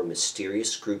name for a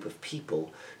mysterious group of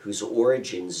people whose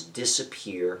origins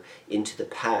disappear into the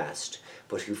past,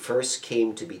 but who first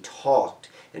came to be talked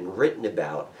and written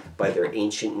about by their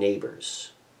ancient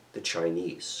neighbors, the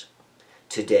Chinese.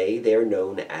 Today they are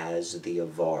known as the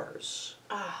Avars.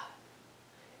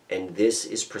 And this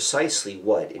is precisely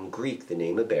what, in Greek, the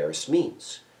name Aberris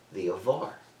means, the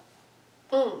Avar.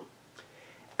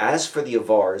 As for the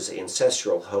Avars'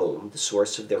 ancestral home, the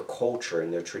source of their culture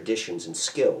and their traditions and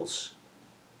skills,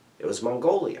 it was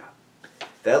Mongolia.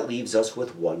 That leaves us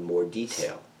with one more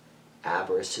detail,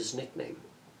 Aberris' nickname.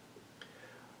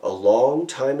 A long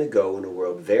time ago, in a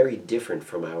world very different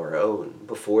from our own,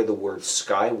 before the word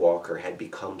Skywalker had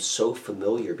become so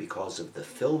familiar because of the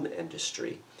film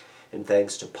industry, and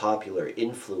thanks to popular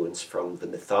influence from the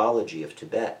mythology of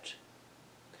Tibet,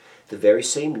 the very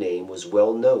same name was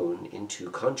well known in two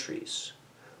countries.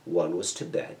 One was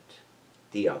Tibet,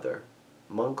 the other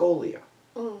Mongolia.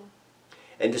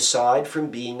 And aside from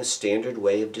being a standard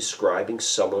way of describing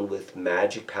someone with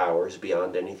magic powers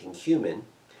beyond anything human,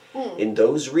 in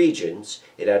those regions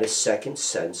it had a second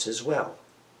sense as well.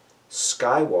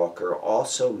 Skywalker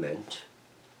also meant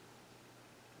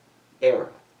arrow.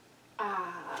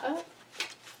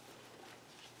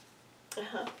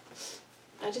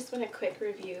 I just want a quick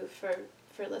review for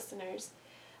listeners.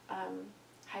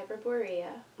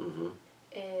 Hyperborea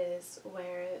is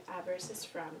where Aberris is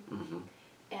from.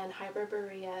 And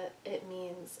Hyperborea, it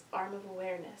means arm of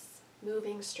awareness,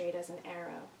 moving straight as an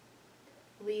arrow,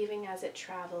 leaving as it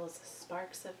travels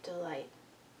sparks of delight.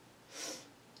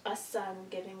 A sun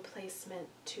giving placement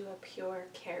to a pure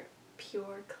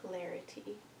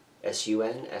clarity.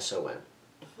 S-U-N, S-O-N.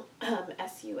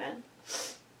 S-U-N.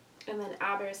 And then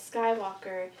Aberris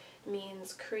Skywalker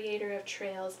means creator of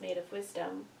trails made of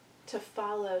wisdom, to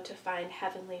follow to find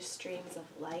heavenly streams of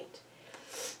light.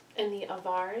 And the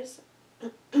Avars,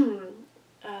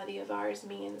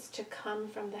 means to come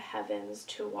from the heavens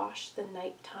to wash the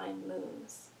nighttime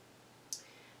moons.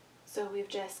 So we've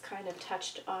just kind of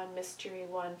touched on Mystery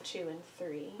 1, 2, and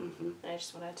 3. I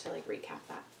just wanted to recap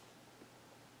that.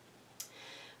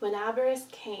 When Aberris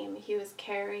came, he was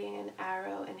carrying an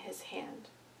arrow in his hand.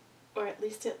 Or at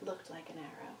least it looked like an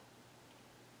arrow.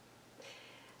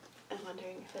 I'm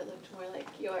wondering if it looked more like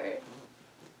your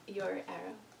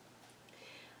arrow.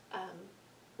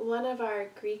 One of our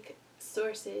Greek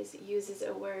sources uses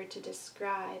a word to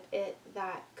describe it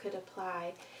that could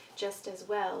apply just as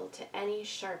well to any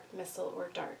sharp missile or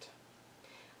dart.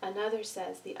 Another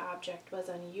says the object was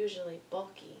unusually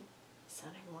bulky,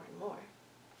 sounding more and more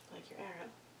like your arrow.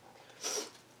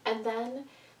 And then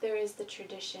there is the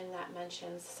tradition that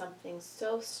mentions something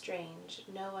so strange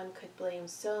no one could blame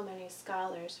so many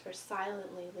scholars for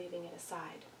silently leaving it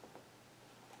aside.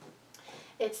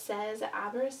 It says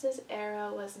Aberris'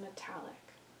 arrow was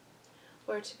metallic,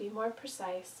 or to be more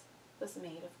precise, was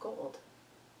made of gold.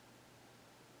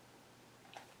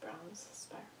 Bronze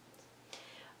spar.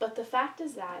 But the fact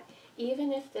is that,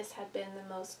 even if this had been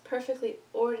the most perfectly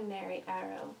ordinary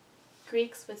arrow,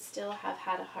 Greeks would still have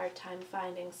had a hard time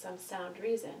finding some sound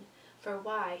reason for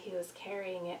why he was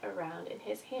carrying it around in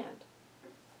his hand.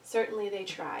 Certainly they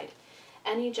tried.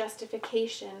 Any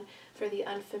justification for the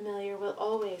unfamiliar will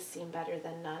always seem better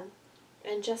than none,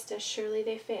 and just as surely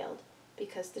they failed,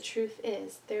 because the truth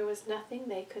is there was nothing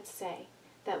they could say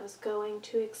that was going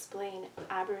to explain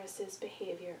Aberris'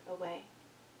 behavior away.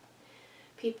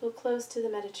 People close to the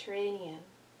Mediterranean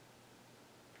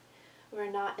were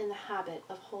not in the habit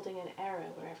of holding an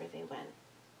arrow wherever they went.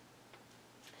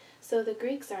 So the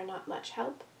Greeks are not much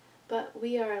help, but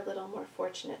we are a little more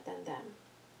fortunate than them.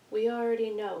 We already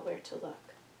know where to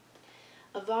look.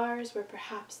 Avars were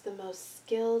perhaps the most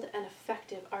skilled and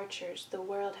effective archers the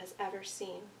world has ever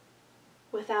seen.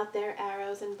 Without their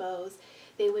arrows and bows,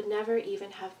 they would never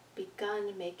even have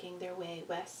begun making their way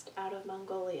west out of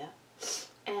Mongolia,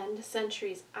 and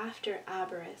centuries after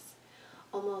Aberris,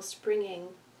 almost bringing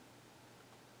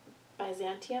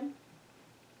Byzantium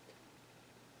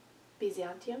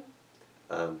Byzantium?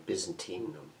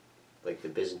 Byzantinum, like the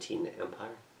Byzantine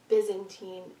Empire.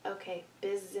 Byzantine. Okay,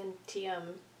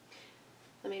 Byzantium.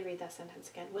 Let me read that sentence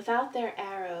again. Without their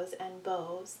arrows and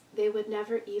bows, they would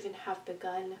never even have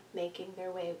begun making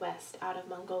their way west out of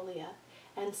Mongolia,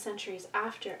 and centuries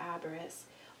after Abaris,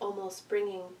 almost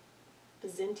bringing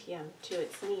Byzantium to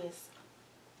its knees.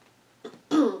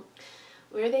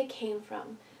 Where they came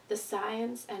from, the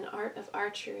science and art of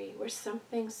archery were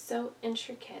something so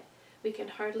intricate we can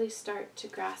hardly start to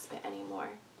grasp it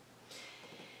anymore.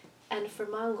 And for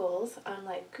Mongols,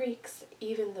 unlike Greeks,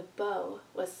 even the bow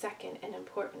was second in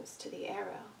importance to the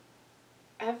arrow.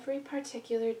 Every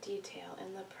particular detail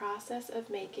in the process of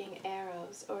making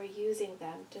arrows or using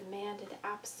them demanded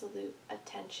absolute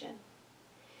attention.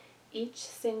 Each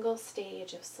single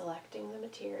stage of selecting the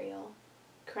material,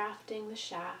 crafting the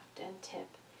shaft and tip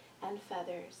and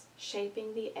feathers,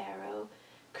 shaping the arrow,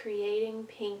 creating,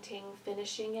 painting,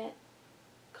 finishing it,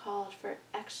 called for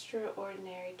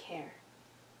extraordinary care.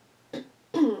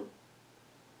 Do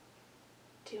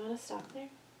you want to stop there?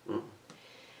 Mm.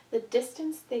 The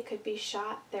distance they could be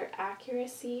shot, their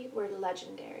accuracy were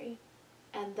legendary.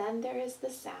 And then there is the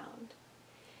sound.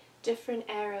 Different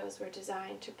arrows were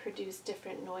designed to produce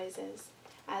different noises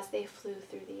as they flew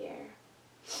through the air.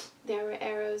 There were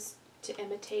arrows to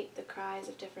imitate the cries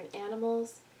of different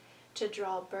animals, to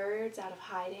draw birds out of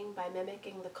hiding by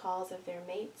mimicking the calls of their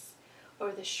mates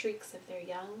or the shrieks of their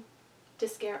young, to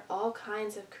scare all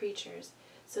kinds of creatures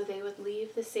so they would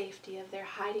leave the safety of their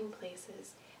hiding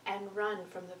places and run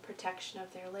from the protection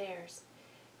of their lairs,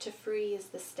 to freeze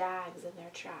the stags in their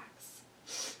tracks.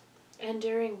 And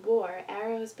during war,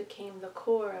 arrows became the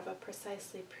core of a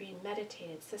precisely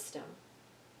premeditated system.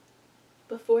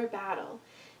 Before battle,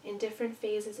 in different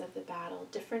phases of the battle,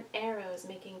 different arrows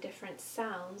making different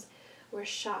sounds were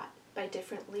shot by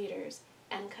different leaders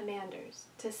and commanders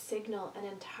to signal an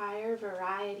entire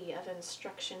variety of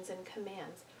instructions and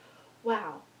commands.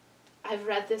 Wow, I've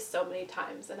read this so many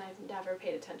times and I've never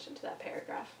paid attention to that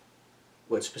paragraph.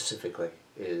 What specifically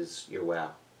is your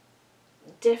wow?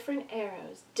 Different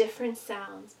arrows, different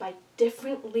sounds by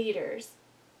different leaders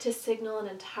to signal an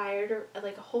entire,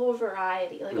 like a whole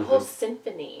variety, like a whole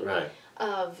symphony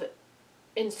of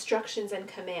instructions and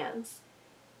commands.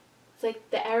 It's like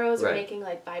the arrows were making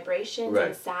like vibrations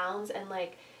and sounds, and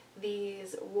like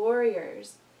these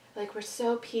warriors like were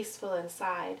so peaceful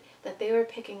inside that they were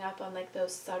picking up on like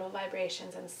those subtle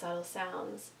vibrations and subtle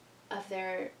sounds of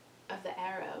the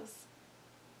arrows.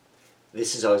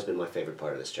 This has always been my favorite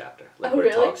part of this chapter. Like, oh, where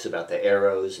really? it talks about the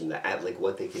arrows and like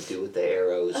what they could do with the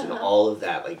arrows and all of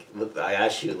that. Like, look, I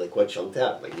asked you, like, what jumped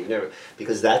out? Like, you never,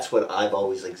 because that's what I've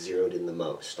always like zeroed in the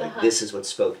most. Like, this is what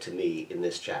spoke to me in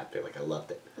this chapter. Like, I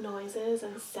loved it. Noises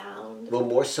and sound. Well,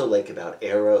 more so like about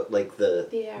arrow, like the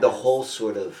whole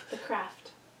sort of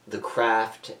the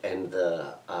craft and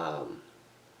the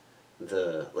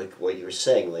like what you were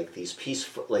saying, like these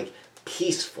peaceful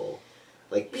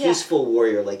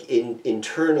warrior, like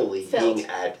internally Filled. being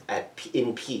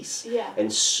in peace, Yeah.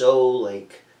 and so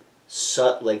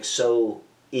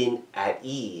in at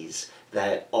ease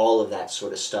that all of that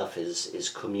sort of stuff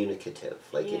is communicative.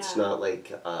 Like it's not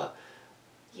like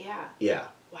yeah.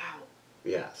 Wow.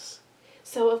 Yes.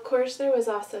 So of course there was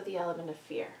also the element of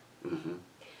fear. Mm-hmm.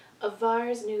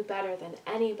 Avars knew better than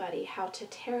anybody how to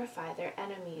terrify their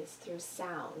enemies through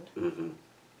sound. Mm-hmm.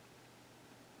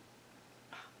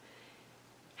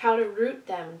 How to root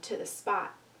them to the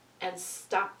spot and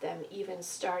stop them even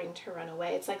starting to run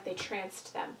away. It's like they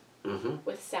tranced them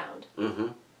with sound. Mm-hmm.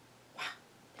 Wow.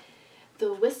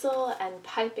 The whistle and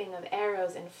piping of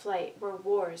arrows in flight were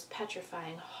war's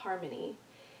petrifying harmony.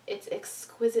 Its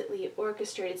exquisitely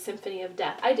orchestrated symphony of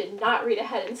death. I did not read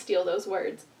ahead and steal those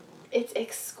words. Its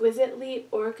exquisitely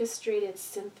orchestrated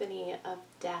symphony of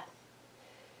death.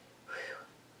 Whew.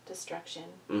 Destruction.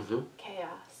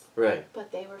 Chaos. Right.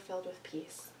 But they were filled with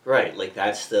peace. Right, like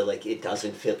that's it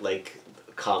doesn't fit like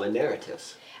common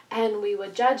narratives. And we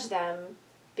would judge them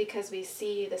because we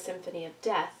see the symphony of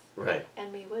death. Right.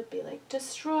 And we would be like,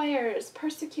 destroyers,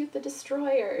 persecute the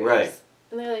destroyers. Right.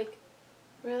 And we're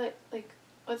like,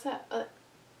 what's that?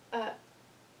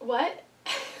 What?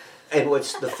 And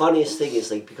what's the funniest thing is,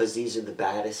 like, because these are the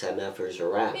baddest MFers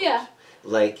around. Yeah.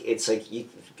 Like, it's like, you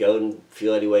go and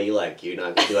feel any way you like. You're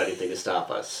not going to do anything to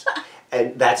stop us.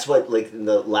 And that's what, like, in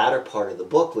the latter part of the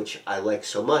book, which I like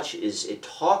so much, is it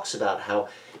talks about how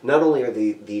not only are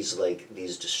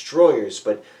these destroyers,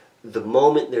 but the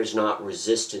moment there's not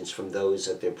resistance from those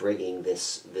that they're bringing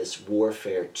this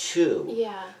warfare to,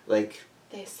 yeah, like,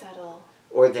 they settle.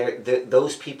 Or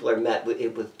those people are met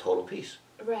with total peace.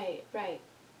 Right.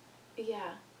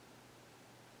 Yeah.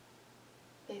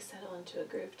 They settle into a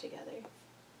groove together.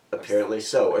 Apparently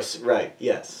so. Right,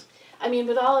 yes. I mean,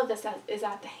 but all of this is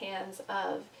at the hands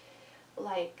of,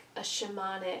 like, a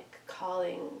shamanic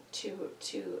calling to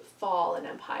fall an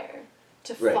empire.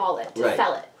 To fall it, to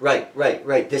fell it.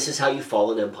 Right. This is how you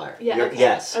fall an empire. Yeah, okay.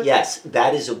 Yes.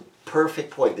 That is a perfect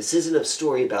point. This isn't a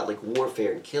story about, like,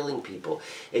 warfare and killing people.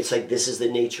 It's like this is the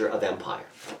nature of empire.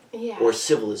 Yeah. Or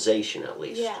civilization, at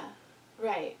least. Yeah,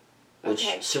 right. Which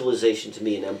Okay. civilization to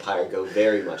me and empire go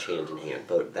very much hand in hand,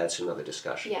 but that's another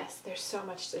discussion. Yes, there's so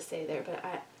much to say there,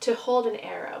 but to hold an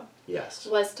arrow Yes.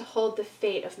 was to hold the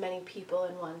fate of many people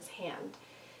in one's hand.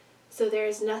 So there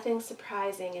is nothing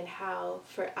surprising in how,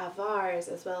 for Avars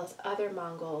as well as other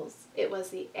Mongols, it was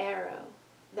the arrow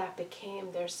that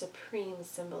became their supreme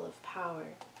symbol of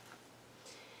power.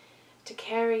 To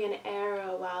carry an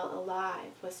arrow while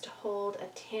alive was to hold a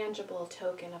tangible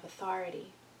token of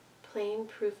authority, plain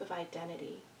proof of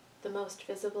identity, the most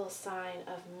visible sign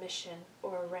of mission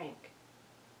or rank.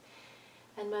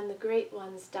 And when the great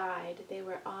ones died, they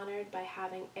were honored by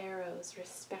having arrows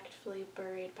respectfully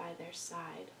buried by their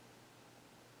side.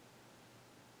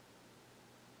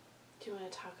 Do you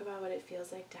want to talk about what it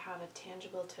feels like to have a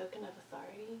tangible token of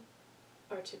authority?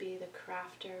 Or to be the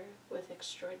crafter with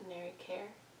extraordinary care?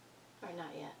 Or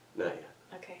not yet? Not yet.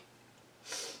 Okay.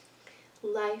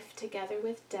 Life together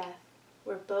with death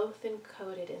were both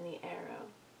encoded in the arrow.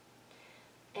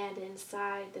 And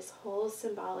inside this whole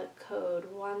symbolic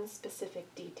code, one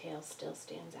specific detail still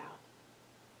stands out.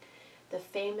 The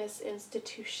famous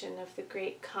institution of the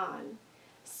great Khan,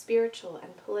 spiritual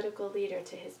and political leader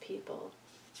to his people,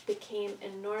 became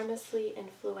enormously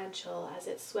influential as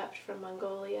it swept from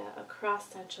Mongolia across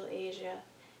Central Asia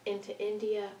into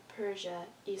India, Persia,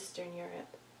 Eastern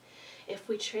Europe. If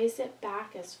we trace it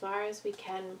back as far as we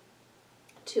can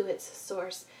to its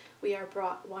source, we are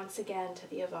brought once again to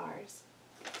the Avars.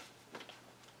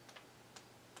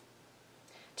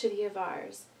 To the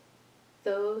Avars,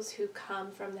 those who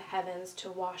come from the heavens to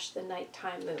wash the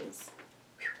nighttime moons.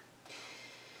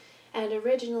 And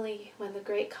originally, when the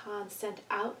great Khan sent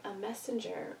out a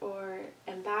messenger or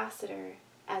ambassador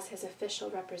as his official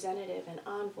representative and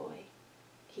envoy,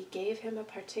 he gave him a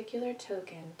particular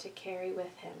token to carry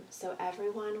with him so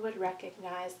everyone would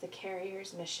recognize the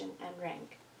carrier's mission and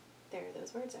rank. There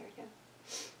those words are again.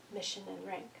 Mission and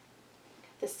rank.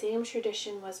 The same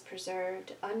tradition was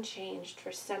preserved unchanged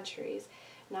for centuries,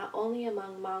 not only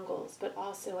among Mongols but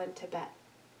also in Tibet.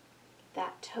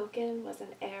 That token was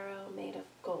an arrow made of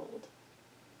gold.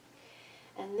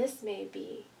 And this may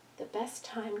be the best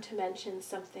time to mention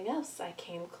something else I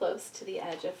came close to the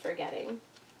edge of forgetting.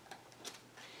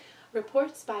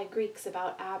 Reports by Greeks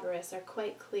about Abaris are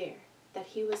quite clear that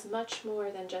he was much more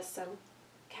than just some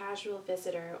casual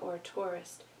visitor or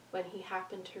tourist when he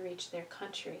happened to reach their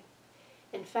country.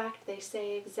 In fact, they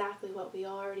say exactly what we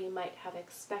already might have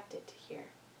expected to hear.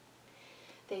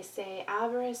 They say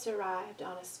Abaris arrived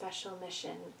on a special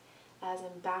mission as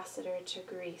ambassador to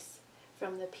Greece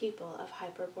from the people of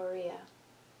Hyperborea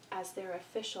as their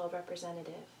official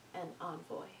representative and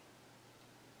envoy.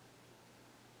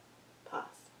 Pause.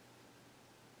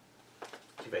 Do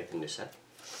you have anything to say?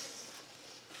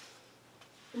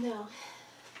 No.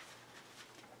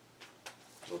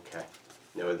 Okay.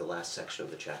 Now we're in the last section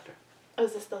of the chapter. Oh,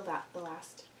 is this the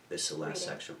last? This is the last reading?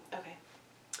 section. Okay.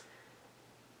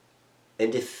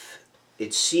 And if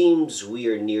it seems we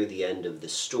are near the end of the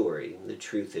story, the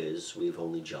truth is we've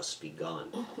only just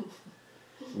begun.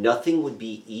 Nothing would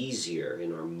be easier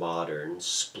in our modern,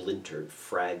 splintered,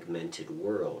 fragmented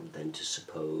world than to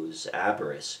suppose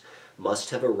Abaris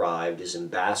must have arrived as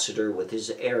ambassador with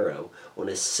his arrow on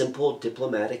a simple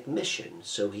diplomatic mission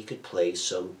so he could play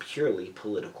some purely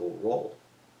political role.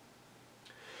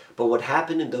 But what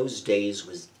happened in those days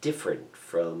was different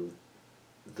from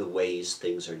the ways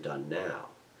things are done now.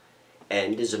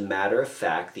 And as a matter of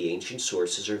fact, the ancient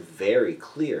sources are very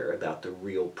clear about the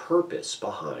real purpose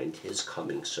behind his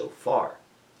coming so far.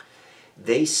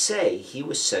 They say he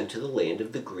was sent to the land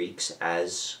of the Greeks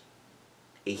as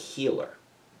a healer.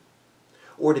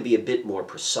 Or to be a bit more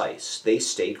precise, they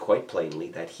state quite plainly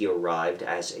that he arrived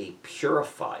as a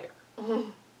purifier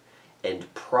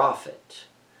and prophet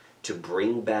to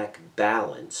bring back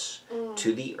balance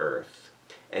to the earth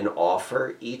and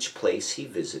offer each place he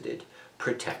visited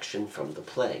protection from the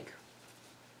plague.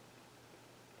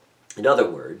 In other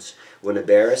words, when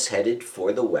Abaris headed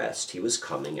for the west, he was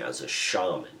coming as a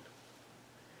shaman.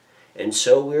 And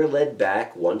so we're led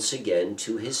back once again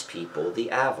to his people,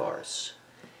 the Avars.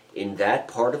 In that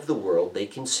part of the world they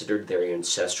considered their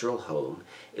ancestral home,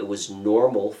 it was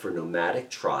normal for nomadic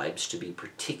tribes to be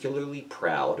particularly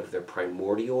proud of their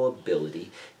primordial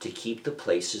ability to keep the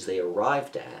places they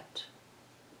arrived at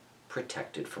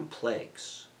protected from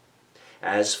plagues.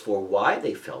 As for why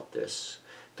they felt this,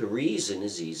 the reason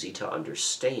is easy to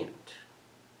understand.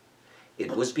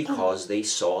 It was because they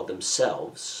saw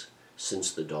themselves,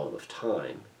 since the dawn of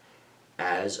time,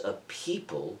 as a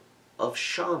people of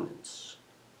shamans.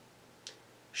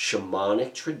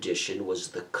 Shamanic tradition was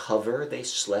the cover they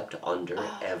slept under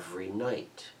every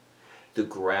night, the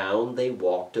ground they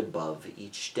walked above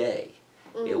each day.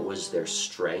 It was their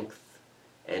strength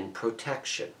and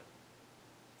protection.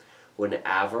 When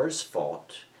Avars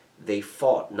fought, they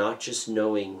fought not just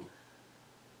knowing,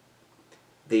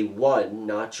 they won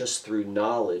not just through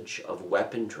knowledge of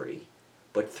weaponry,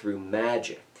 but through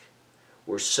magic.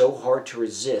 Were so hard to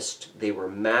resist, they were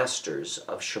masters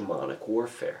of shamanic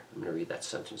warfare. I'm going to read that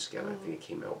sentence again. I think it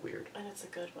came out weird. And it's a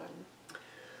good one.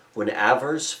 When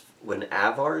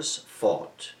Avars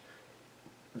fought,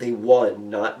 they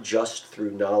won not just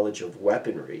through knowledge of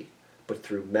weaponry, but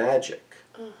through magic.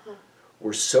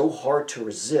 Were so hard to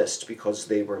resist because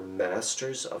they were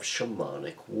masters of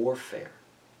shamanic warfare.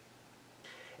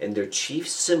 And their chief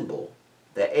symbol,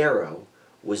 the arrow,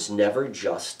 was never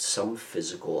just some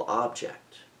physical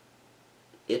object.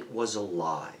 It was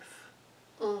alive.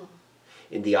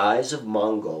 In the eyes of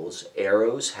Mongols,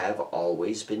 arrows have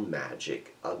always been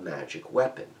a magic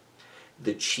weapon,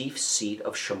 the chief seat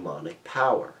of shamanic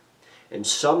power. And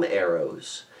some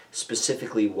arrows,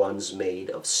 specifically ones made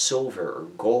of silver or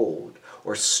gold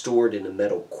or stored in a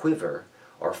metal quiver,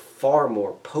 are far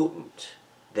more potent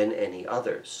than any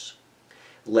others.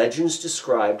 Legends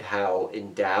described how,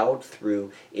 endowed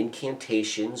through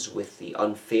incantations with the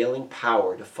unfailing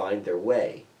power to find their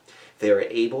way, they are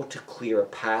able to clear a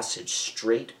passage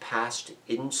straight past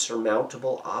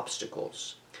insurmountable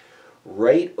obstacles,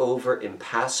 right over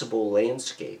impassable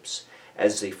landscapes,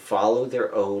 as they follow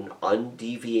their own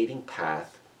undeviating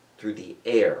path through the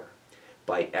air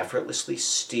by effortlessly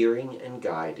steering and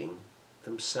guiding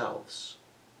themselves.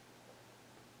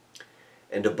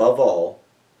 And above all,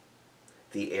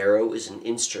 the arrow is an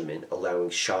instrument allowing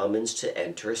shamans to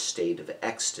enter a state of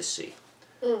ecstasy,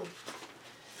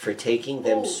 for taking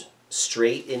them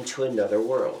straight into another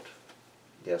world.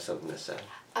 You have something to say?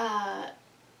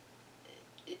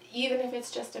 Even if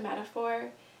it's just a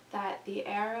metaphor, that the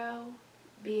arrow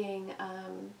being,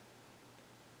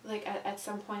 like at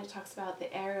some point it talks about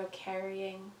the arrow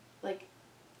carrying, like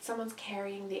someone's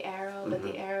carrying the arrow, but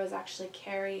the arrow is actually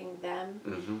carrying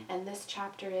them. And this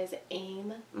chapter is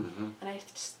aim. And I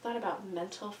just thought about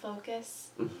mental focus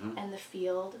and the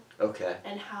field. Okay.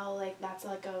 And how like that's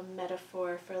like a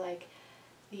metaphor for like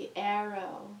the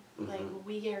arrow. Like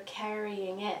we are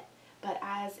carrying it, but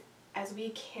as we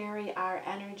carry our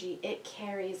energy, it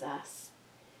carries us.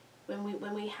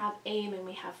 When we have aim and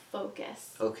we have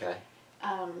focus. Okay.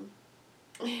 I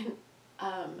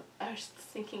was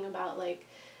thinking about like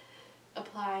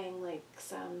applying like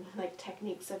some like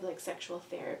techniques of like sexual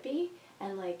therapy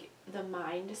and like the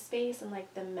mind space and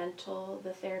like the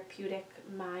therapeutic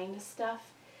mind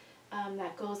stuff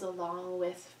that goes along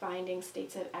with finding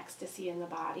states of ecstasy in the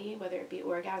body, whether it be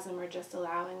orgasm or just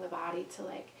allowing the body to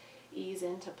like ease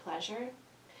into pleasure.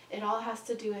 It all has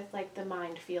to do with like the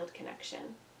mind field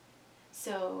connection.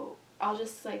 So I'll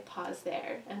just like pause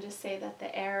there and just say that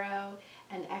the arrow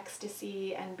and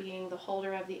ecstasy and being the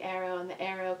holder of the arrow and the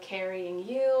arrow carrying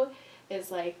you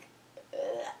is like,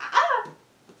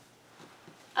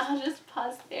 I'll just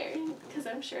pause there because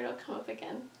I'm sure it'll come up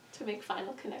again to make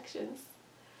final connections.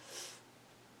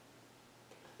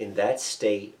 In that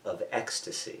state of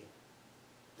ecstasy,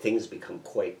 things become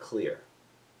quite clear,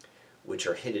 which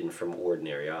are hidden from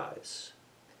ordinary eyes.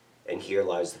 And here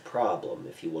lies the problem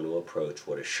if you want to approach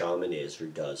what a shaman is or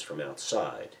does from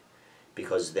outside,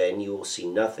 because then you will see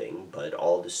nothing but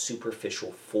all the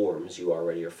superficial forms you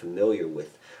already are familiar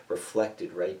with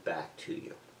reflected right back to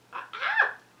you.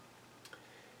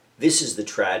 This is the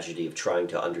tragedy of trying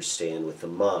to understand with the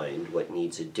mind what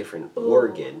needs a different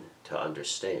organ to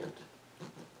understand.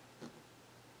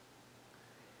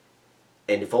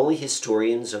 And if only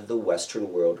historians of the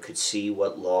Western world could see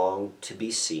what longed to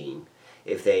be seen,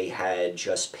 if they had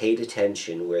just paid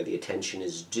attention where the attention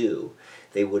is due,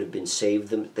 they would have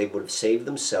saved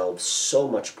themselves so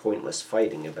much pointless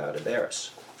fighting about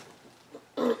Avaris.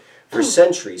 For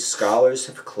centuries, scholars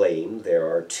have claimed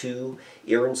there are two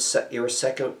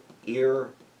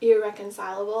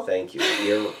Irreconcilable. Thank you.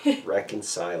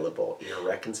 Irreconcilable.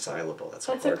 Irreconcilable. That's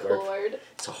a That's hard a cool word. word.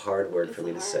 It's a hard word It's for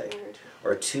me a to hard say. word.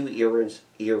 Are two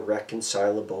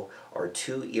irreconcilable? Are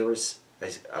two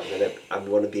I'm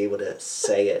going to be able to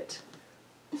say it.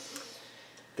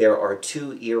 There are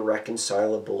two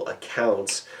irreconcilable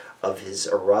accounts of his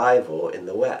arrival in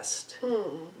the West.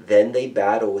 Then they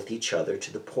battle with each other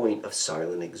to the point of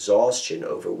silent exhaustion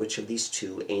over which of these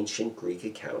two ancient Greek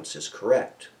accounts is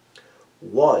correct.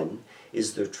 One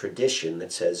is the tradition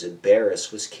that says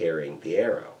Eberus was carrying the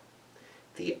arrow.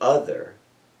 The other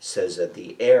says that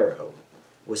the arrow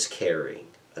was carrying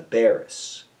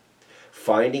Eberus,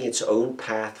 finding its own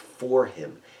path for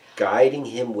him, guiding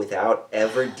him without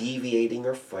ever deviating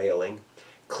or failing,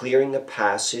 clearing a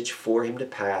passage for him to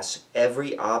pass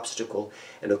every obstacle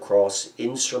and across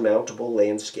insurmountable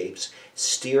landscapes,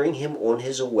 steering him on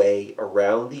his way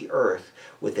around the earth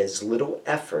with as little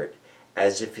effort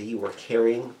as if it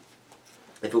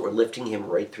were lifting him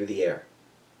right through the air.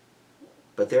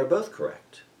 But they're both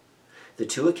correct. The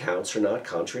two accounts are not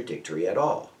contradictory at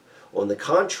all. On the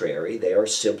contrary, they are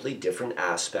simply different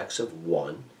aspects of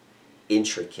one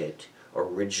intricate,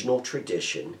 original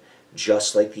tradition,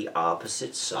 just like the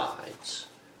opposite sides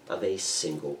of a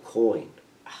single coin.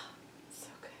 So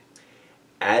good.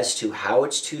 As to how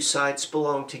its two sides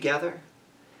belong together,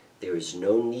 there is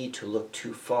no need to look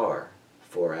too far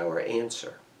for our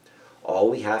answer. All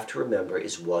we have to remember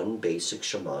is one basic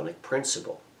shamanic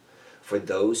principle. For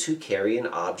those who carry an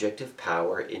object of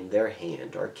power in their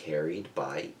hand are carried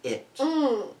by it.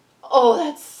 Oh,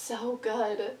 that's so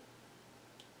good.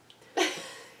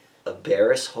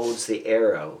 Eberus holds the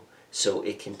arrow so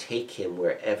it can take him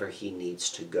wherever he needs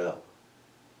to go.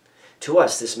 To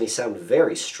us, this may sound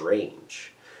very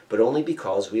strange, but only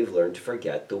because we have learned to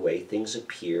forget the way things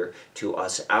appear to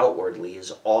us outwardly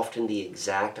is often the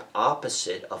exact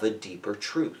opposite of a deeper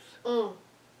truth.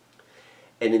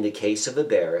 And in the case of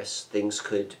Eberus, things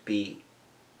could be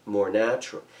more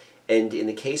natural. And in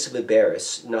the case of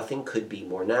Eberus, nothing could be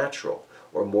more natural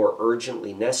or more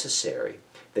urgently necessary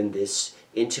than this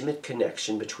intimate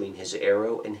connection between his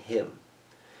arrow and him.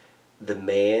 The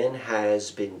man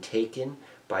has been taken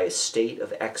by a state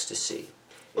of ecstasy,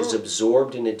 is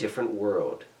absorbed in a different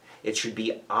world. It should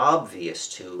be obvious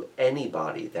to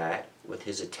anybody that, with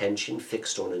his attention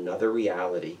fixed on another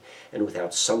reality, and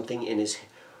without something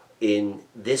in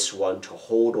this one to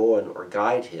hold on or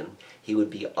guide him, he would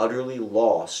be utterly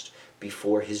lost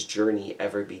before his journey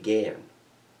ever began.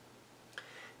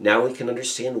 Now we can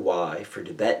understand why, for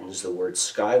Tibetans, the word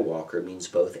Skywalker means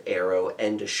both arrow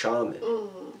and a shaman.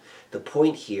 The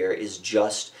point here is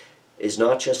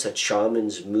not just that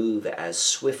shamans move as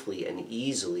swiftly and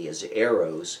easily as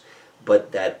arrows,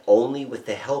 but that only with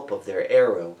the help of their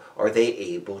arrow are they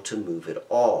able to move at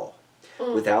all.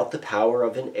 Without the power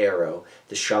of an arrow,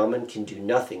 the shaman can do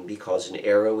nothing because an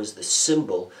arrow is the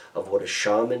symbol of what a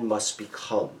shaman must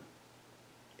become.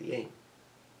 The aim.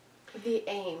 The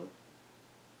aim.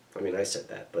 I mean, I said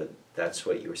that, but that's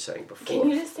what you were saying before. Can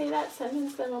you just say that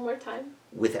sentence then one more time?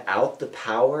 Without the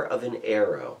power of an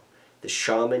arrow, the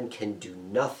shaman can do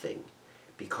nothing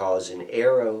because an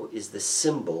arrow is the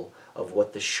symbol of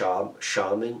what the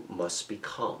shaman must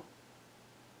become.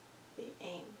 The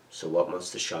aim. So what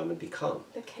must the shaman become?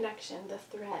 The connection, the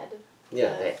thread.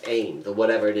 Yeah, the aim, the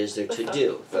whatever it is they're to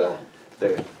do.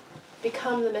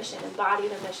 Become the mission, embody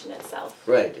the mission itself.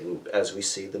 Right, and as we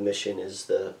see, the mission is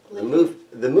the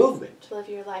movement. Live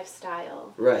your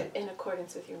lifestyle Right. in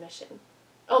accordance with your mission.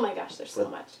 Oh my gosh, there's so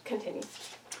much. Continue.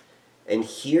 And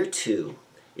here, too,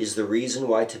 is the reason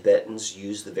why Tibetans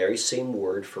use the very same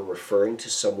word for referring to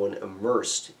someone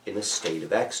immersed in a state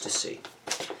of ecstasy.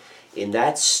 In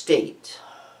that state,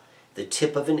 the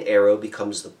tip of an arrow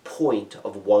becomes the point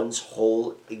of one's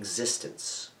whole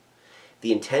existence.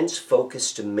 The intense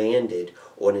focus demanded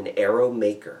on an arrow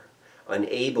maker,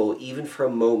 unable even for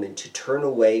a moment to turn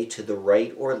away to the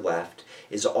right or left,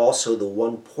 is also the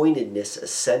one-pointedness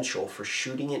essential for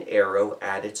shooting an arrow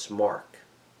at its mark,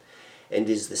 and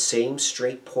is the same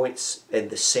straight points and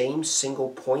the same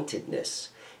single-pointedness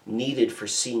needed for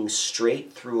seeing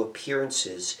straight through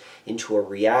appearances into a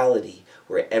reality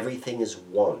where everything is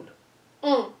one.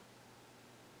 I'm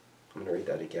going to read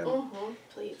that again.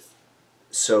 Please.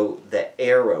 So the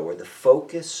arrow, or the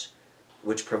focus,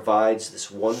 which provides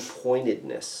this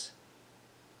one-pointedness,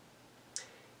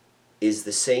 is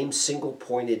the same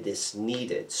single-pointedness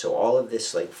needed. So all of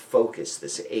this, like focus,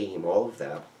 this aim, all of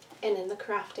that. And in the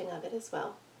crafting of it as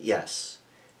well. Yes.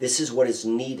 This is what is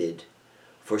needed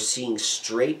for seeing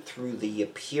straight through the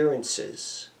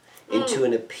appearances into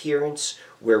an appearance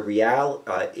where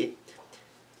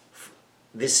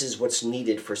this is what's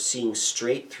needed for seeing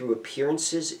straight through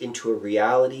appearances into a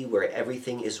reality where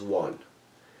everything is one.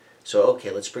 So,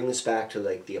 okay, let's bring this back to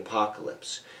like the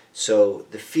apocalypse. So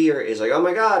the fear is like, oh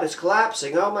my God, it's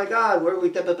collapsing. Oh my God, where are we?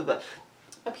 Da, da, da, da.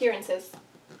 Appearances.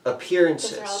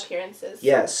 Appearances. Those are all appearances.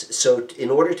 Yes. So in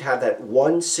order to have that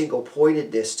one single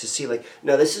pointedness to see like,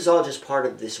 no, this is all just part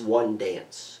of this one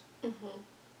dance. Mm-hmm.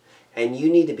 And you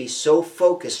need to be so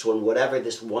focused on whatever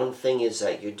this one thing is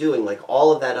that you're doing, like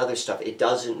all of that other stuff, it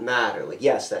doesn't matter. Like,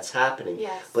 yes, that's happening.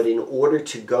 Yes. But in order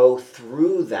to go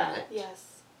through that,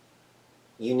 yes.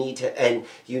 you need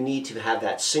to have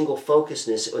that single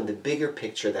focusedness on the bigger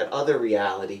picture, that other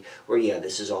reality, where, yeah,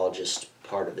 this is all just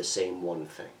part of the same one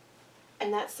thing.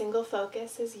 And that single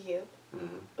focus is you.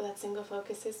 Mm-hmm. Or that single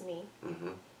focus is me. Mm-hmm.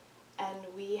 And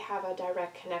we have a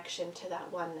direct connection to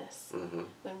that oneness. Mm-hmm.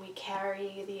 When we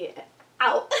carry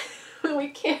when we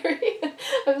carry,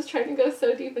 I was trying to go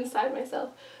so deep inside myself.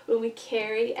 When we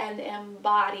carry and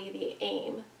embody the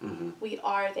aim, mm-hmm. we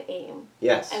are the aim.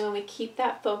 Yes. And when we keep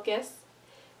that focus,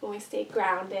 when we stay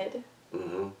grounded,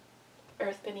 mm-hmm.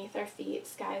 earth beneath our feet,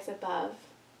 skies above,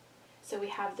 so we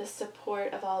have the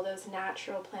support of all those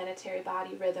natural planetary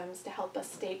body rhythms to help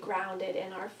us stay grounded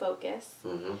in our focus.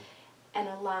 Mm-hmm. And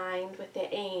aligned with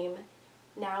the aim,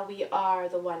 now we are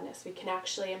the oneness. We can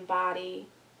actually embody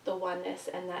the oneness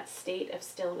and that state of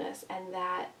stillness, and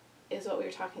that is what we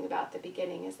were talking about at the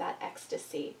beginning, is that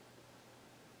ecstasy.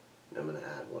 I'm going to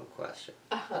add one question.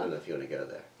 Uh-huh. I don't know if you want to go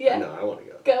there. Yeah. No, I want to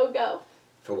go Go, there. go.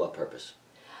 For what purpose?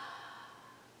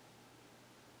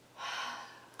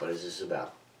 What is this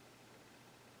about?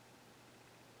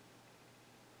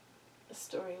 A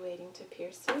story waiting to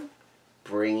pierce you.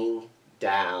 Bringing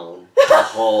down the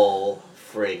whole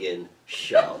friggin'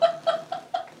 show.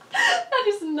 That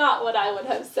is not what I would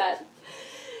have said.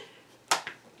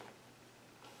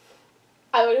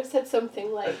 I would have said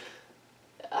something like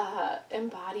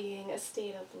embodying a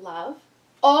state of love.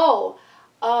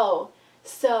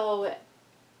 So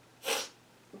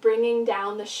bringing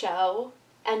down the show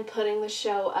and putting the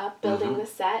show up, building mm-hmm. the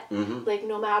set, mm-hmm. like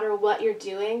no matter what you're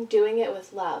doing it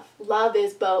with love. Love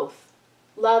is both.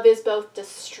 Love is both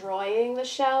destroying the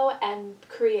show and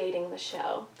creating the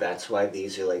show. That's why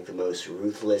these are like the most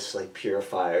ruthless, like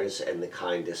purifiers and the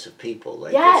kindest of people.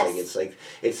 Like yes.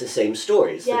 it's the same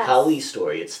story. It's yes. the Kali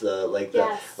story. It's the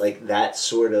yes. that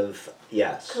sort of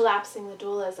yes. Collapsing the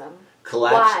dualism.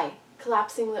 Why?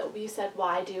 Collapsing that you said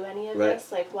why do any of right.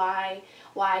 this? Like why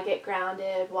get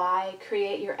grounded? Why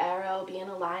create your arrow? Be in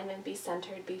alignment, be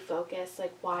centered, be focused.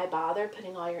 Like why bother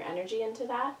putting all your energy into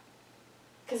that?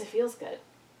 Because it feels good.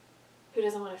 Who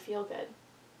doesn't want to feel good?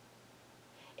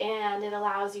 And it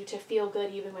allows you to feel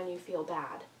good even when you feel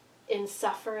bad. In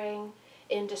suffering,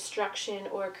 in destruction,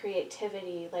 or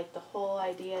creativity, like the whole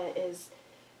idea is...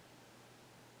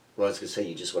 Well, I was going to say,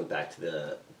 you just went back to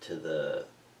the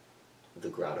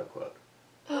grotto quote.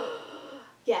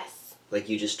 Yes. Like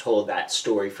you just told that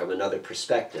story from another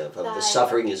perspective of the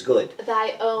suffering is good.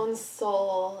 Thy own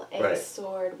soul a right.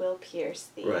 sword will pierce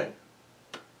thee. Right.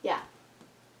 Yeah.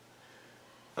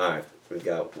 All right, we've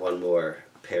got one more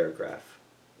paragraph.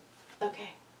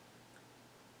 Okay.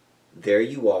 There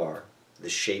you are, the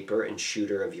shaper and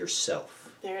shooter of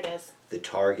yourself. There it is. The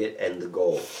target and the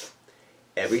goal.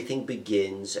 Everything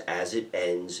begins as it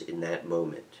ends in that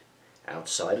moment,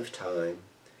 outside of time,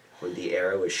 when the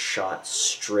arrow is shot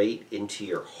straight into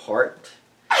your heart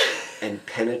and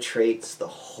penetrates the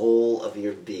whole of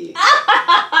your being.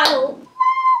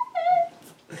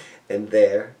 And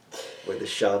there, where the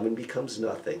shaman becomes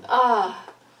nothing,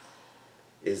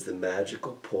 is the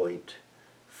magical point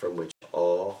from which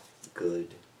all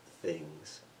good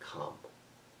things come.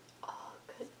 All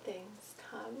good things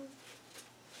come.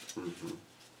 Mm-hmm.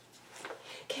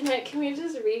 Can we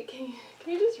just read? Can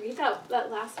you just read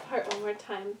that last part one more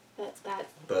time? That.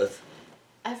 Both.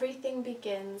 Everything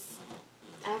begins.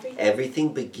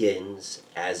 Everything begins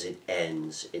as it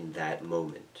ends in that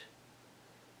moment,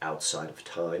 outside of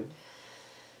time.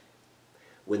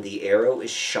 When the arrow is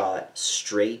shot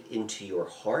straight into your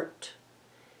heart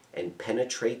and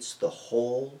penetrates the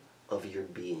whole of your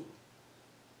being.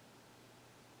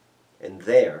 And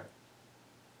there,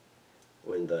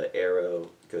 when the arrow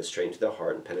goes straight into the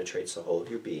heart and penetrates the whole of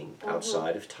your being, mm-hmm.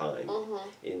 outside of time,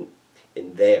 mm-hmm.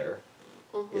 in there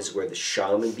mm-hmm. is where the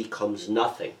shaman becomes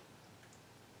nothing.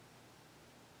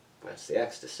 That's the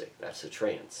ecstasy. That's the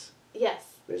trance. Yes.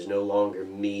 There's no longer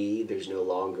me. There's no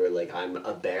longer like I'm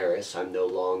a Barris. I'm no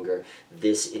longer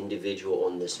this individual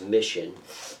on this mission.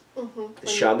 Mm-hmm. The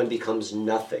shaman becomes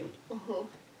nothing mm-hmm.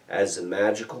 as a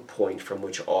magical point from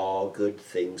which all good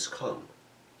things come.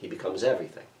 He becomes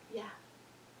everything. Yeah.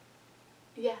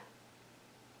 Yeah.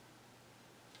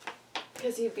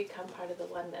 Because you become part of the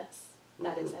oneness.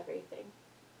 That is everything.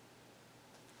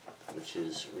 Which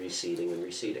is receding and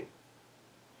receding.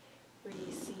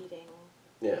 Receding.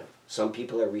 Yeah. Some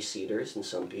people are receders and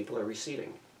some people are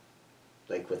receding.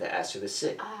 Like with the S or the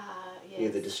C. Ah, yes.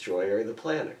 You're the destroyer or the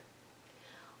planner.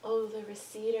 Oh, the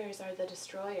receders are the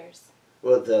destroyers.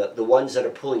 Well, the ones that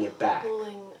are pulling it back.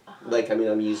 Like,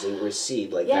 I'm using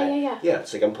recede like yeah, that. Yeah. Yeah,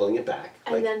 it's like I'm pulling it back.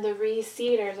 And then the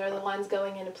reseeders are the ones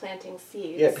going in and planting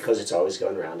seeds. Yeah, because it's always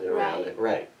going around and around. Right.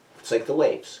 Right. It's like the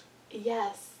waves.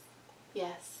 Yes.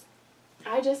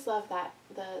 I just love that.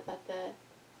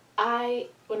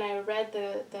 When I read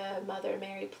the Mother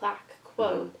Mary Plaque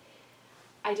quote,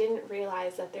 I didn't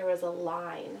realize that there was a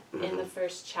line in the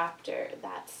first chapter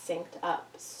that synced up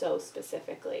so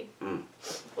specifically.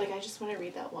 Like, I just want to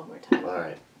read that one more time. All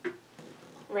right.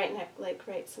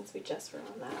 Right since we just were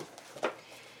on that.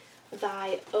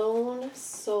 Thy own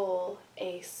soul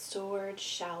a sword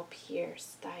shall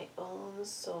pierce. Thy own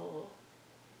soul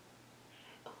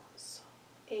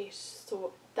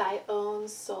Thy own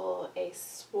soul a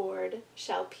sword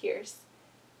shall pierce.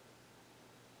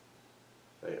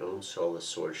 Thy own soul a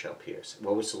sword shall pierce.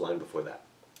 What was the line before that?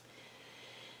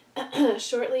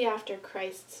 Shortly after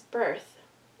Christ's birth,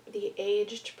 the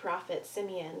aged prophet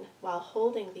Simeon, while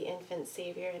holding the infant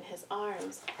Savior in his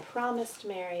arms, promised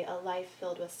Mary a life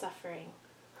filled with suffering.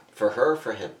 For her or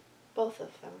for him? Both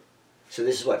of them. So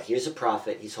this is what? Here's a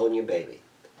prophet. He's holding your baby.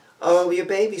 Oh, your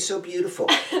baby's so beautiful.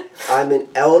 I'm an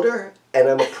elder and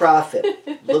I'm a prophet.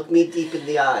 Look me deep in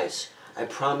the eyes. I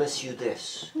promise you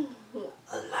this.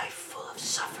 A life full of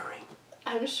suffering.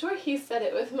 I'm sure he said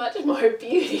it with much more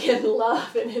beauty and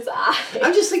love in his eyes.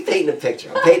 I'm just like painting a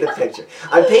picture.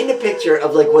 I'm painting a picture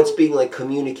of like what's being like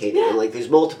communicated. And like there's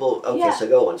multiple, so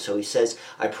go on. So he says,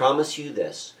 I promise you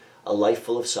this, a life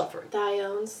full of suffering. Thy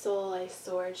own soul a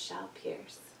sword shall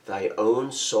pierce. Thy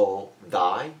own soul,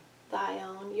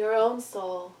 your own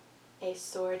soul a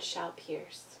sword shall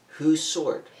pierce. Whose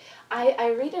sword?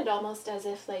 I read it almost as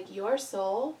if like your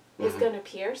soul is going to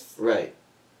pierce. Right.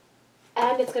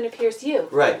 And it's going to pierce you.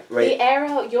 Right.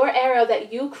 Your arrow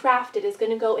that you crafted is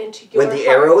going to go into your heart. When the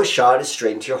arrow is shot, is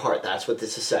straight into your heart. That's what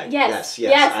this is saying. Yes.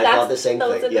 I thought the same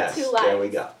those thing. Are the two lines. There we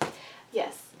go.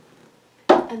 Yes.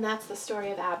 And that's the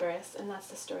story of Aberys, and that's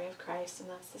the story of Christ, and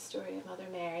that's the story of Mother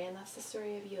Mary, and that's the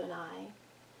story of you and I,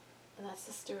 and that's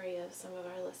the story of some of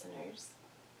our listeners.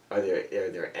 Are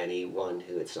there anyone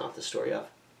who it's not the story of?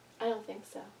 I don't think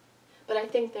so. But I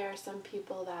think there are some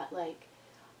people that like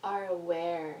are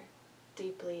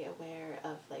deeply aware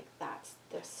of like that's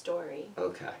their story.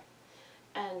 Okay.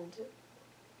 And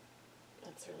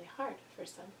that's really hard for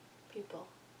some people.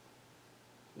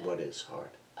 What is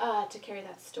hard? To carry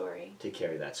that story. To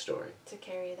carry that story. To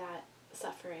carry that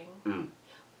suffering. Mm.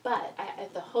 But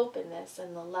the hope in this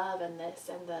and the love in this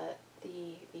and the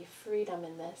freedom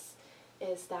in this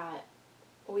is that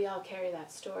we all carry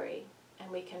that story,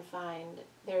 and we can find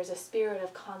there's a spirit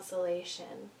of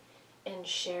consolation in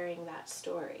sharing that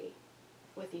story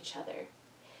with each other.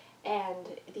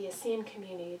 And the Essene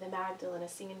community, the Magdalene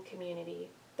Essene community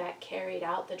that carried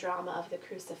out the drama of the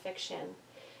crucifixion,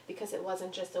 because it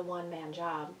wasn't just a one-man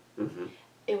job. Mm-hmm.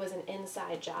 It was an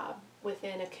inside job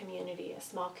within a community, a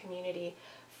small community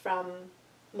from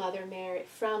Mother Mary's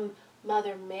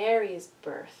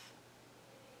birth.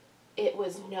 It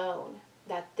was known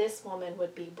that this woman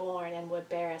would be born and would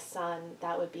bear a son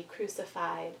that would be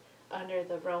crucified under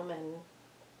the Roman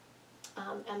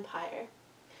Empire.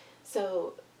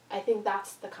 So I think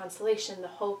that's the consolation, the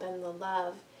hope and the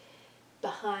love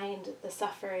behind the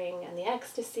suffering and the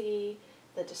ecstasy,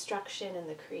 the destruction and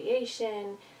the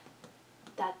creation,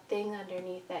 that thing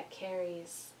underneath that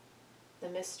carries the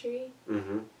mystery,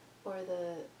 or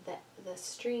the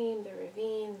stream, the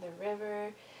ravine, the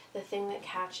river, the thing that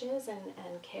catches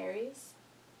and carries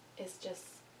is just,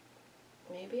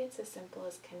 maybe it's as simple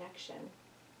as connection,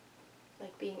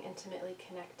 like being intimately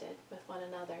connected with one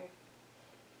another,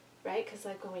 right? Because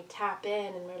like when we tap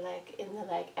in and we're like in the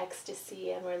like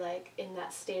ecstasy and we're like in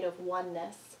that state of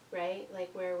oneness, right?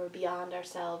 Like where we're beyond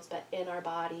ourselves but in our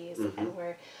bodies, and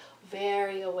we're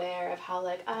very aware of how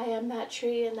like I am that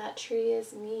tree and that tree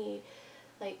is me.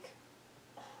 Like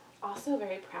also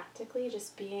very practically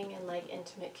just being in like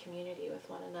intimate community with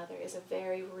one another is a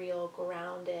very real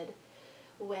grounded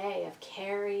way of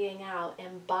carrying out,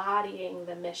 embodying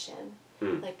the mission.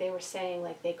 Like they were saying,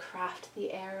 like they craft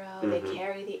the arrow, they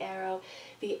carry the arrow,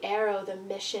 the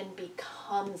mission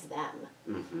becomes them.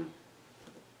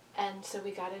 And so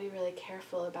we got to be really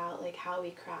careful about like how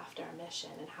we craft our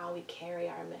mission and how we carry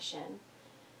our mission,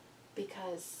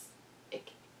 because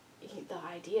the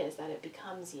idea is that it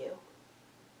becomes you.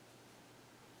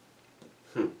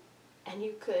 And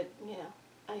you could,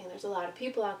 I mean, there's a lot of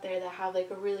people out there that have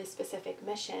like a really specific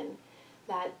mission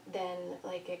that then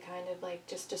like it kind of like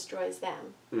just destroys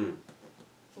them. Mm.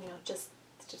 Just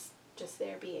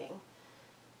their being.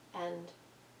 And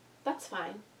that's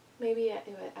fine. Maybe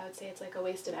I would say it's like a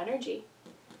waste of energy.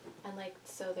 And like,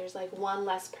 so there's like one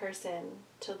less person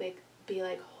to be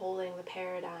like holding the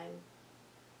paradigm.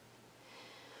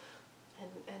 And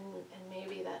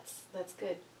maybe that's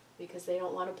good, because they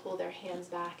don't want to pull their hands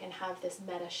back and have this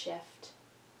meta shift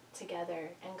together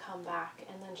and come back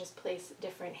and then just place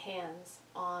different hands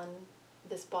on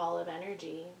this ball of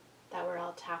energy that we're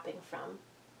all tapping from.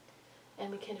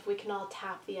 And if we can all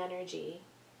tap the energy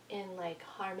in like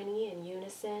harmony and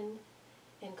unison,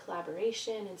 in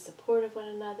collaboration and support of one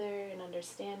another and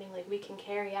understanding, like we can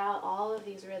carry out all of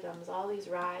these rhythms, all these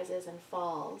rises and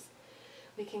falls.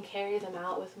 We can carry them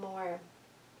out with more.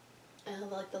 And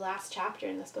like the last chapter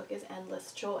in this book is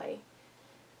endless joy.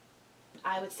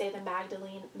 I would say the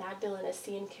Magdalene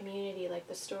Essene community, like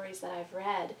the stories that I've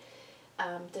read,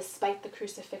 despite the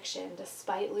crucifixion,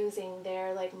 despite losing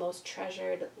their like most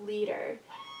treasured leader,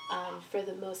 for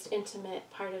the most intimate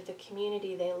part of the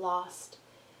community, they lost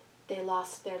their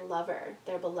lover,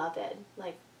 their beloved,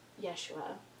 like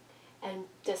Yeshua. And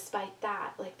despite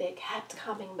that, like they kept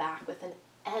coming back with an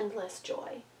endless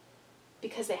joy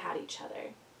because they had each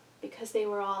other, because they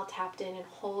were all tapped in and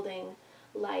holding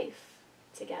life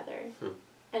together.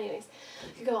 Anyways, I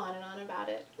could go on and on about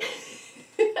it.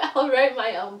 I'll write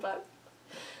my own book,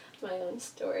 my own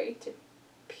story to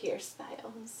pierce thy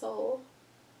own soul.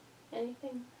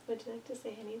 Anything? Would you like to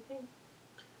say anything?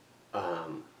 I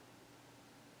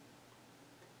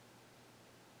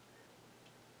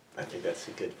think that's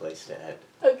a good place to end.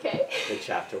 Okay. The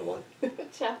chapter 1.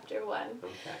 Chapter 1.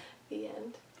 Okay. The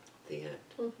end. The end.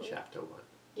 Mm-hmm. Chapter 1.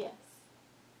 Yes.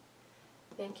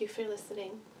 Thank you for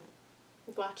listening,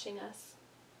 watching us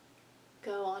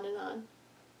go on and on.